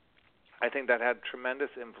I think that had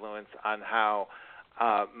tremendous influence on how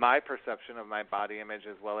my perception of my body image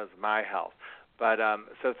as well as my health. But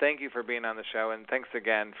so thank you for being on the show, and thanks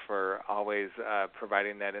again for always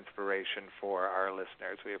providing that inspiration for our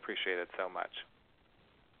listeners. We appreciate it so much.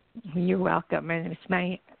 You're welcome, and it's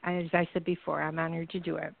as I said before, I'm honored to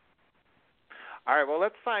do it. All right, well,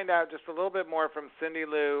 let's find out just a little bit more from Cindy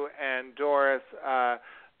Lou and Doris,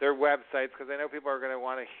 their websites, because I know people are going to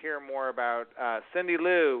want to hear more about Cindy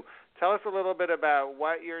Lou. Tell us a little bit about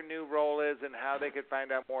what your new role is and how they could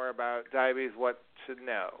find out more about Diabetes What to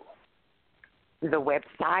Know. The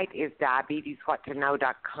website is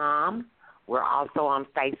diabeteswhattoknow.com. We're also on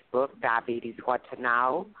Facebook, Diabetes What to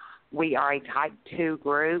Know. We are a Type 2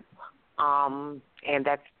 group, and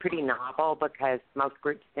that's pretty novel because most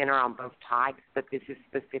groups center on both types, but this is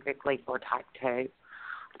specifically for Type 2.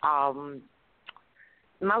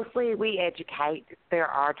 Mostly we educate. There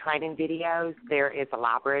are training videos. There is a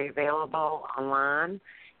library available online.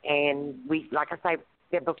 And we, like I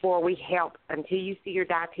said before, we help until you see your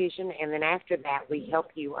dietitian, and then after that we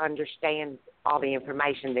help you understand all the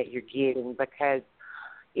information that you're getting because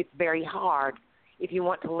it's very hard. If you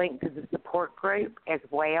want to link to the support group as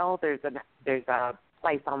well, there's a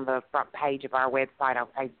place on the front page of our website on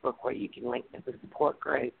Facebook where you can link to the support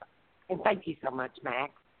group. And thank you so much,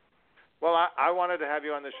 Max. Well, I wanted to have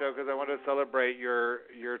you on the show because I wanted to celebrate your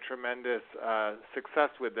tremendous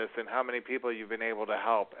success with this and how many people you've been able to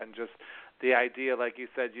help. And just the idea, like you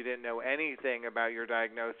said, you didn't know anything about your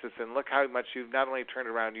diagnosis, and look how much you've not only turned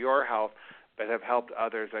around your health but have helped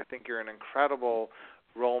others. I think you're an incredible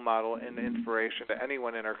role model and inspiration to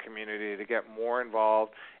anyone in our community to get more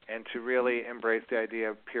involved and to really embrace the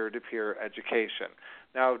idea of peer-to-peer education.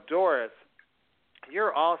 Now, Doris,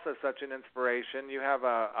 you're also such an inspiration. You have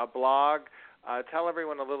a blog. Tell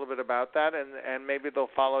everyone a little bit about that, and maybe they'll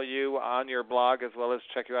follow you on your blog as well as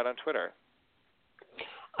check you out on Twitter.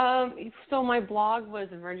 So my blog was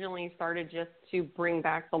originally started just to bring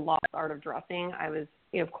back the lost art of dressing. I was,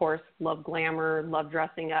 of course, love glamour, love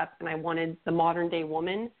dressing up, and I wanted the modern-day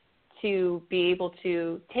woman to be able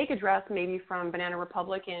to take a dress maybe from Banana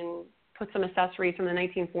Republic and put some accessories from the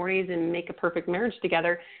 1940s and make a perfect marriage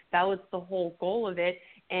together. That was the whole goal of it,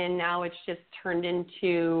 and now it's just turned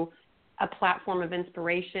into a platform of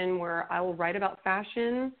inspiration where I will write about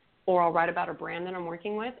fashion or I'll write about a brand that I'm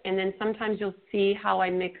working with, and then sometimes you'll see how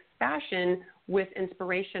I mix fashion with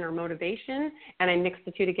inspiration or motivation, and I mix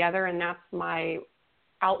the two together, and that's my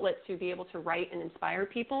outlet to be able to write and inspire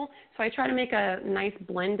people. So I try to make a nice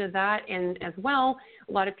blend of that. And as well,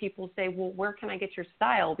 a lot of people say, well, where can I get your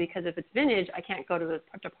style? Because if it's vintage, I can't go to the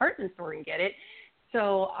department store and get it.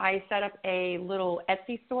 So I set up a little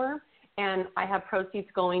Etsy store, and I have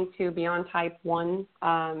proceeds going to Beyond Type 1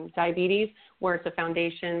 Diabetes, where it's a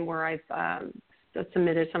foundation where I've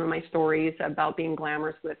submitted some of my stories about being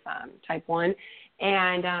glamorous with Type 1.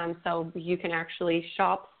 And so you can actually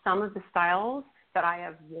shop some of the styles that I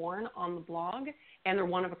have worn on the blog, and they're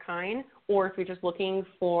one of a kind. Or if you're just looking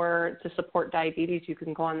to support diabetes, you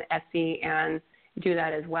can go on the Etsy and do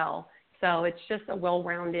that as well. So it's just a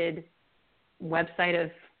well-rounded website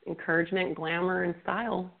of encouragement, glamour, and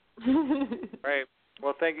style. Right.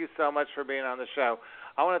 Well, thank you so much for being on the show.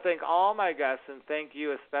 I want to thank all my guests and thank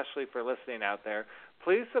you especially for listening out there.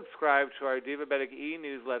 Please subscribe to our Divabetic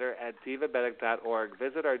e-newsletter at divabetic.org.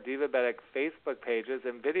 Visit our Divabetic Facebook pages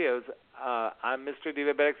and videos on Mr.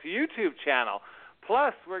 Divabetic's YouTube channel.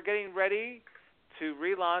 Plus, we're getting ready to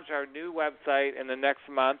relaunch our new website in the next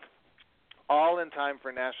month, all in time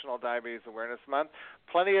for National Diabetes Awareness Month.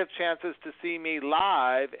 Plenty of chances to see me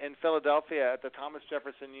live in Philadelphia at the Thomas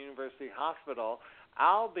Jefferson University Hospital.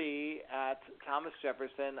 I'll be at Thomas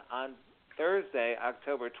Jefferson on Thursday,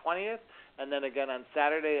 October 20th, and then again on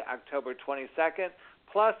Saturday, October 22nd.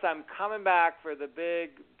 Plus, I'm coming back for the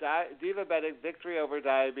big Divabetic Victory Over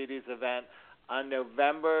Diabetes event on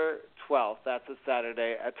November 12th. That's a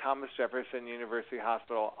Saturday at Thomas Jefferson University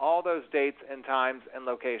Hospital. All those dates and times and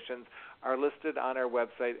locations are listed on our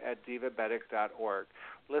website at divabetic.org.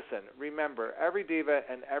 Listen, remember, every diva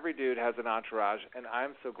and every dude has an entourage, and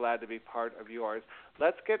I'm so glad to be part of yours.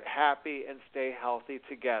 Let's get happy and stay healthy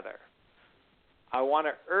together. I want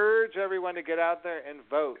to urge everyone to get out there and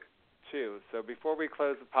vote, too. So before we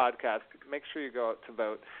close the podcast, make sure you go out to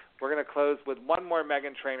vote. We're going to close with one more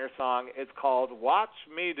Meghan Trainor song. It's called Watch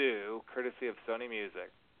Me Do, courtesy of SONY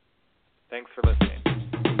Music. Thanks for listening.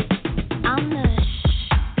 I'm the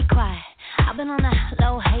be quiet. I've been on a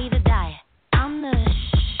low hater diet. I'm the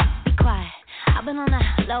be quiet. I've been on a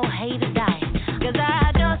low hater diet. 'Cause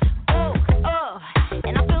I just,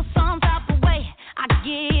 and I feel some type of way. I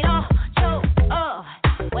get all choked up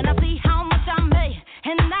when I see how much I made.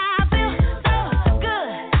 And I feel so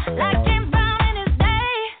good, like James Brown in his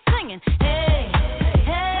day, singing, hey,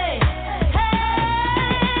 hey, hey,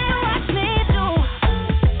 watch me do,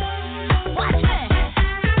 watch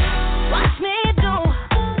me do,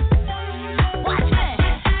 watch me,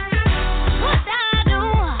 what I do,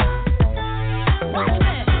 watch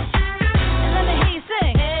me, and let me hear you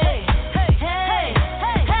sing, hey, hey, hey,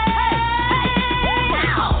 hey, hey,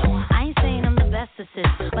 now. I ain't saying I'm the bestest,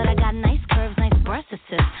 but I got nice curves, nice breast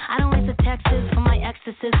assist. I don't wait for texts from my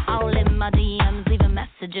exorcist, all in my DMs, leaving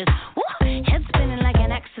messages. Woo! Head spinning like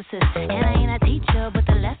an exorcist, and I ain't a teacher, but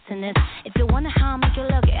the lesson is, if you wonder how I make you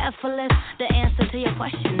look effortless, the answer to your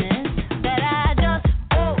question is that I just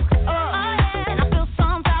and I feel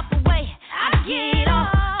some type of way. I get all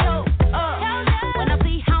choked up when I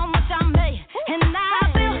see how much I made, and I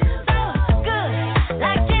feel so good,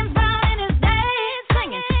 like James Brown in his day,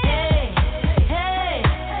 singing, hey, hey,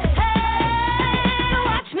 hey,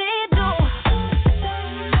 watch me do,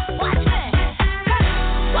 watch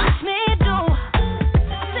me do.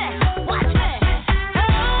 I said, watch me,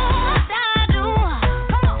 what I do,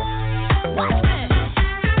 come on, watch me,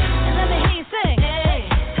 and let me hear you sing, hey,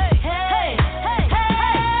 hey, hey, hey,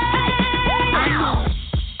 hey, ow.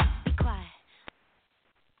 Be quiet.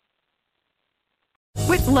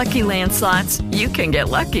 With Lucky Land Slots, you can get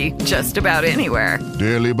lucky just about anywhere.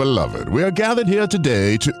 Dearly beloved, we are gathered here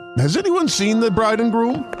today to... Has anyone seen the bride and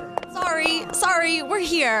groom? Sorry, we're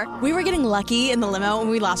here. We were getting lucky in the limo and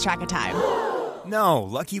we lost track of time. No,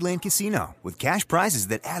 Lucky Land Casino, with cash prizes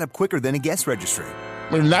that add up quicker than a guest registry.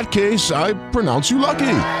 In that case, I pronounce you lucky.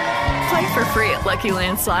 Play for free at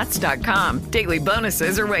LuckyLandSlots.com. Daily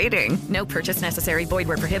bonuses are waiting. No purchase necessary. Void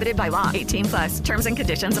where prohibited by law. 18+. Terms and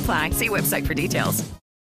conditions apply. See website for details.